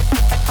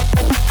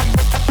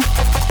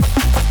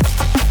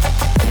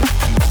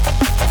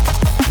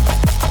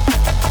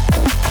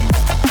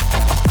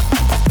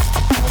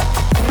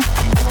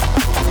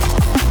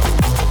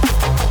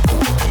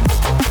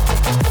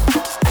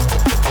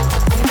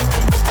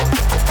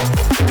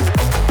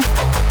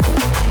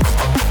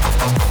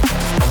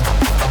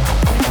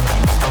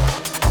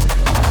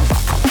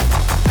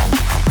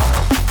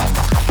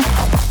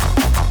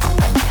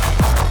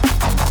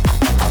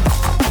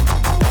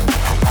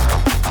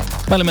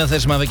 Mælum með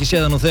þeir sem hafa ekki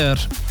séð það nú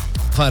þegar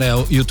fari á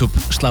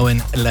YouTube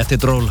sláinn Let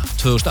It Roll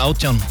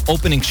 2018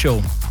 Opening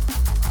Show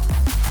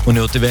og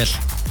njóti vel.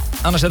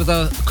 Annars er þetta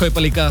að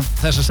kaupa líka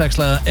þessa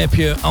sexlaga EP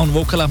án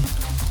vókala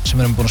sem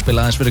við erum búin að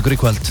spila aðeins fyrir ykkur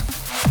í kvöld.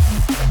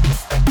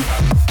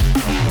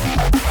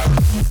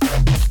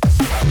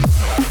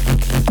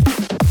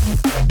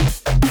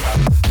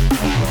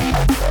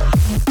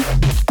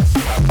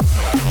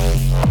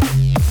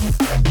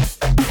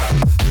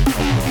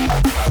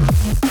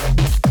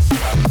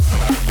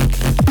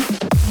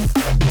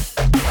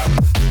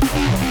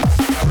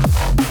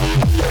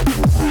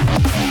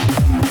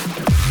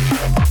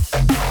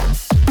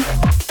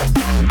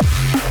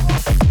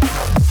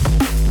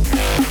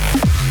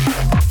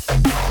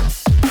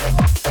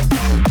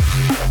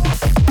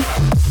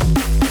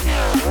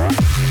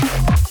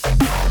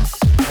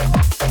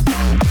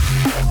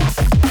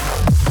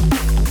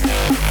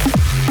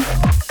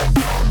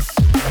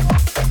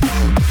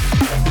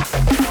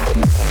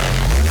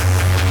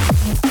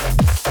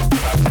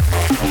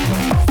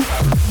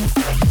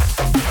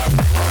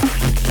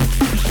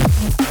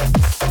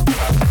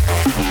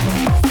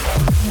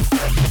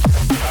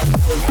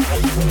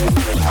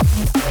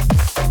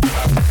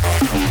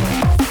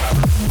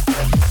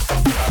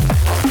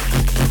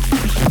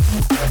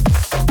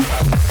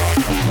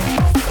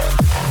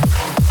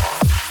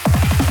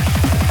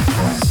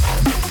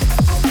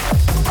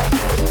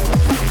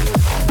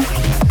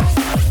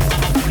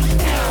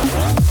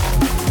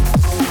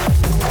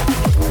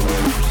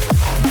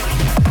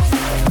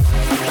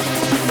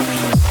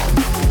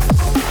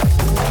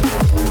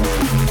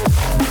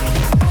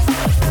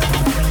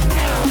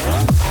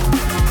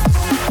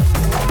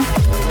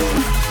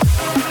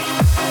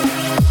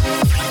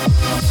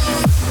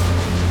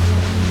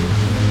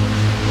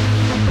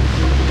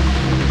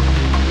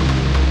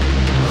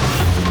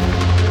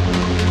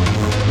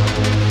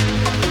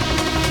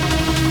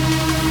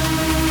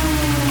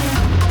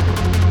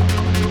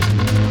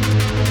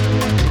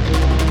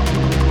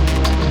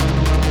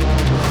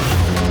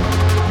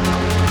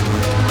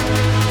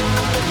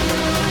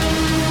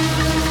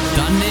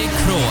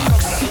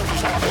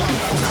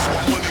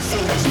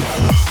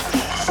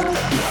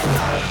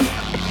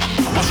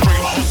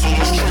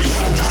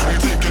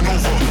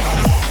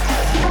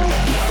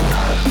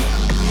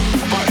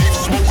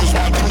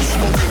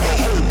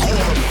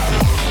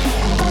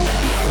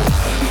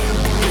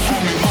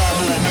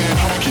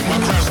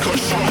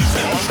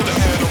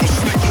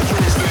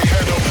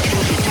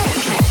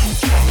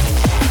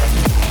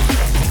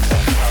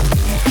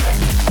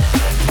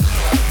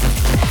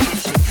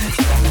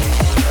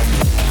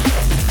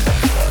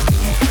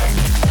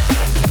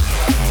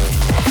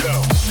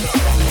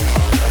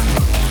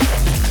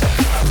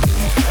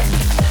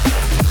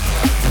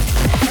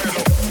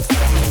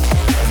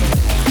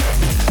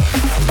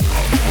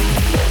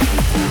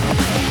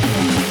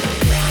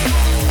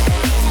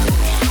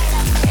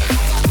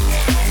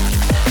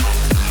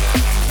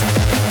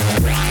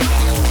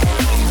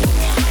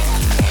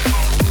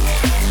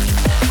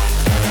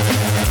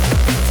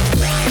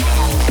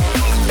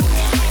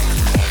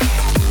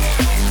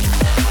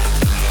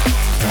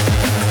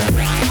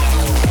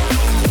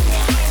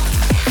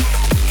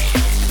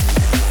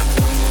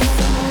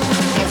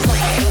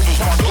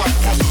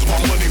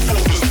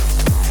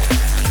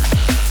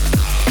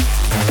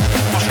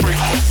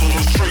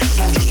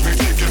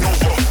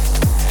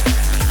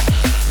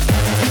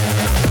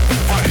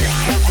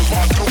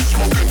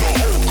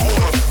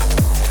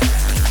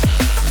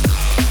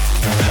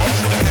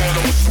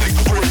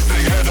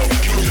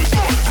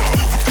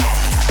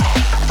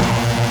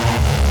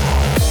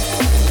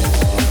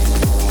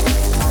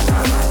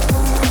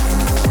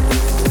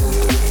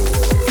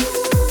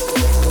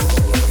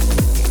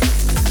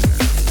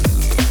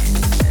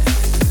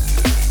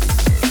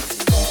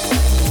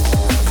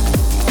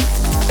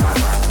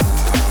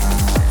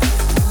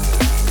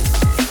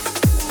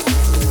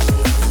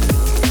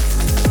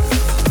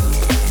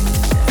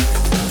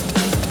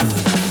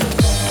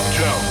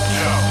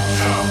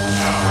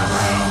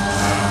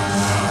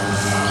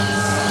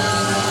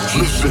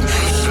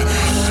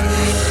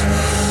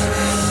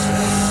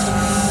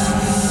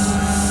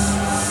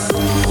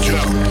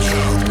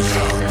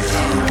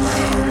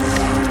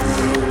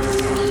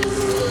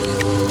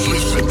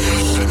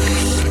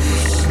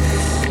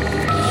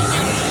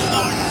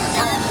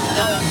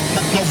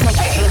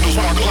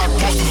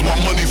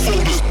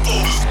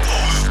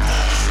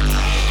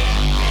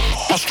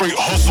 Straight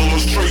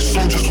hustlers, straight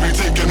soldiers, we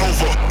taking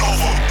over.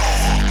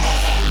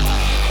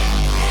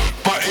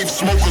 My eight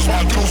smokers,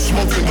 my two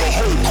smoking the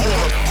whole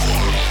quarter.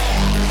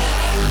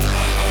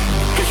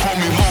 They call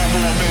me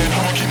lawnmower man,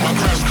 I'ma keep my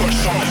grass cut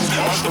short.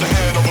 Watch the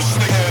head of a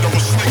snake, head of a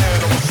snake,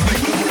 head of a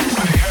snake.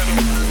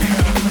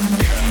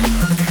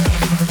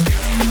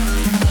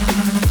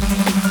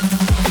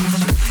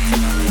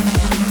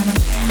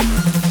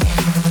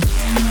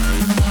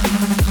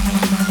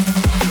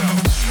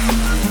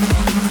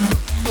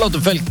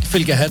 Látum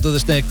fylgja Head of the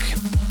Snake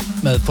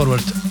með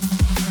Forward.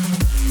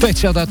 Feitt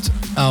shoutout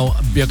á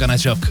Bjögga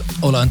Nightshock,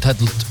 Óla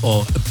Untitled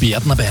og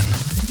Bjarna Ben.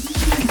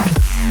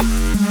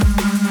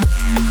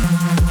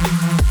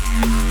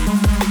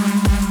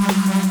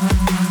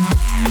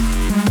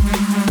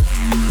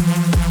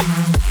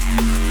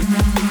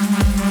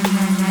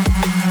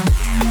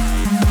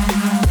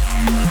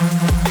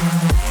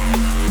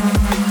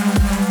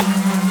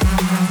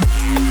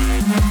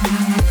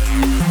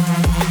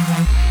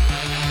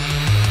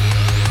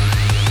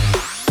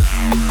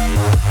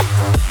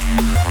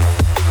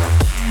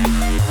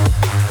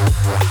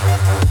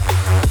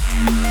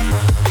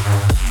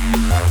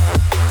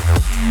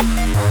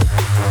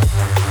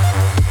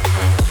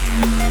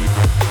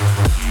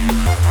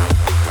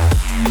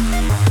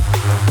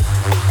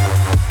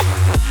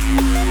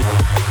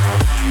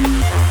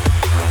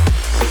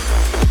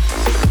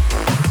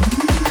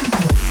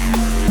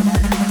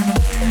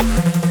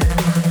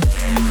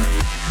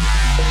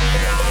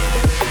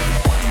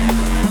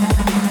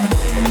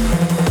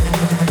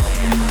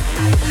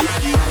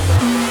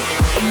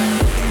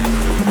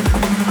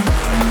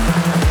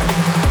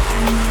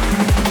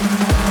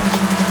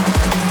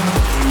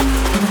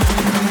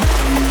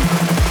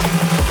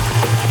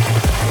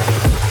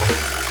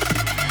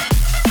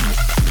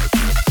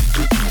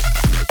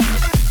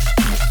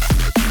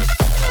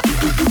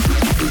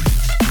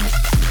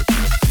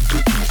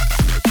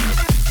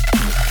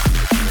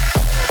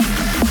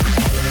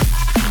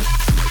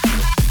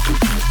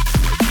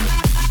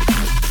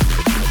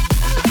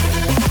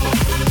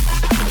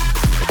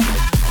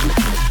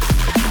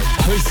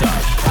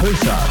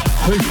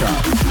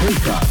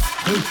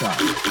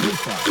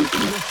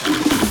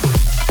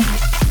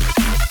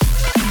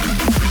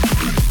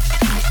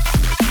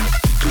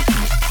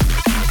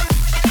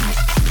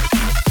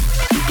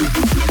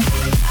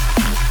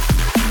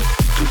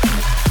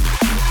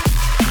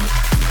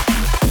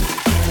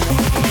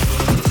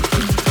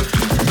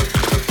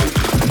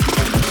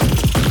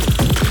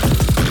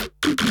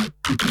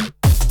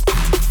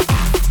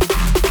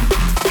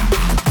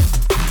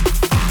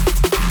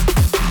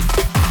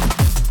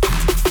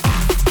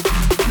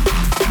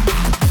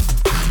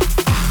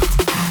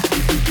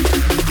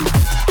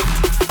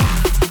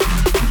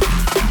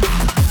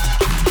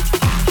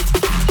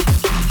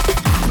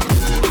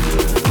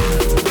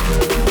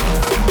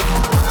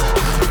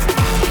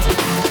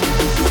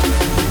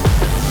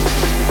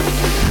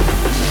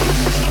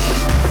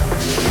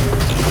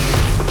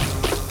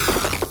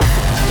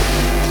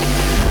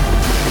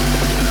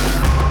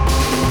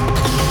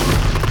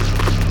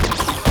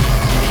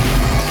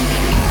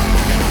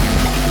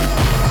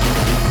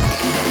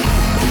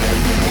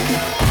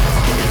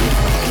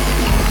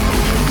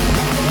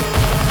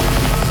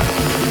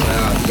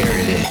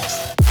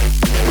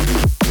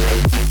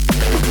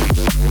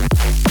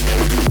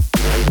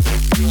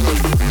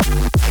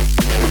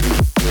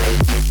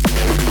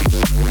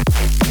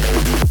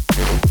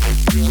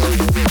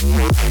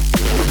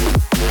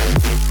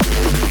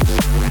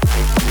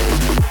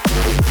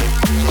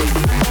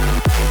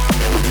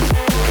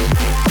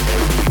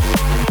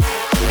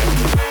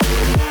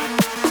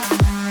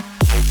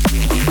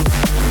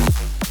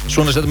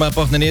 Svona setjum maður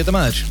botnin í þetta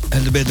maður.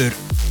 Heldur betur.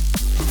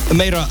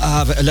 Meira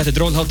af Let It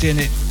Roll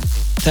hátíðinni.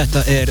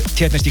 Þetta er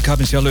tjetnesti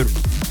kapinn sjálfur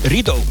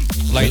Rito,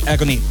 lagið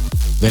Agony.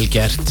 Vel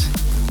gert.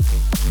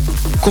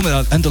 Komið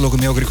að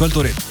endalokum hjá okkur í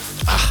kvöldóri.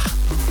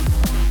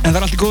 En það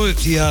er allt í góðu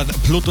því að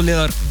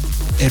Pluto-liðar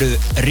eru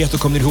rétt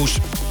og komnir í hús.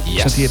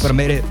 Sem því bara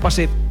meiri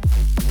bassi.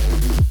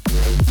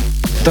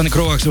 Danny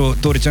Kroax og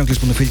Dóri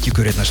Junglis búin að fylgja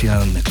ykkur hérna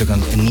síðan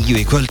klukkan 9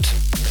 í kvöld.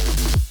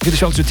 Getur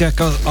sjálfsög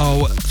tjekkað á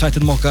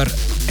þættinum okkar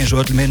eins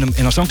og öllum hinnum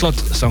inn á SoundCloud,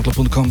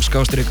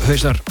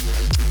 soundcloud.com/hausar.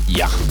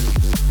 Já.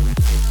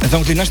 En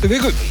þá til næstu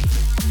viku.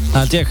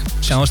 Hald ég.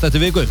 Sjáumst eftir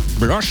viku.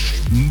 Bless.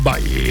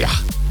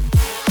 Bye.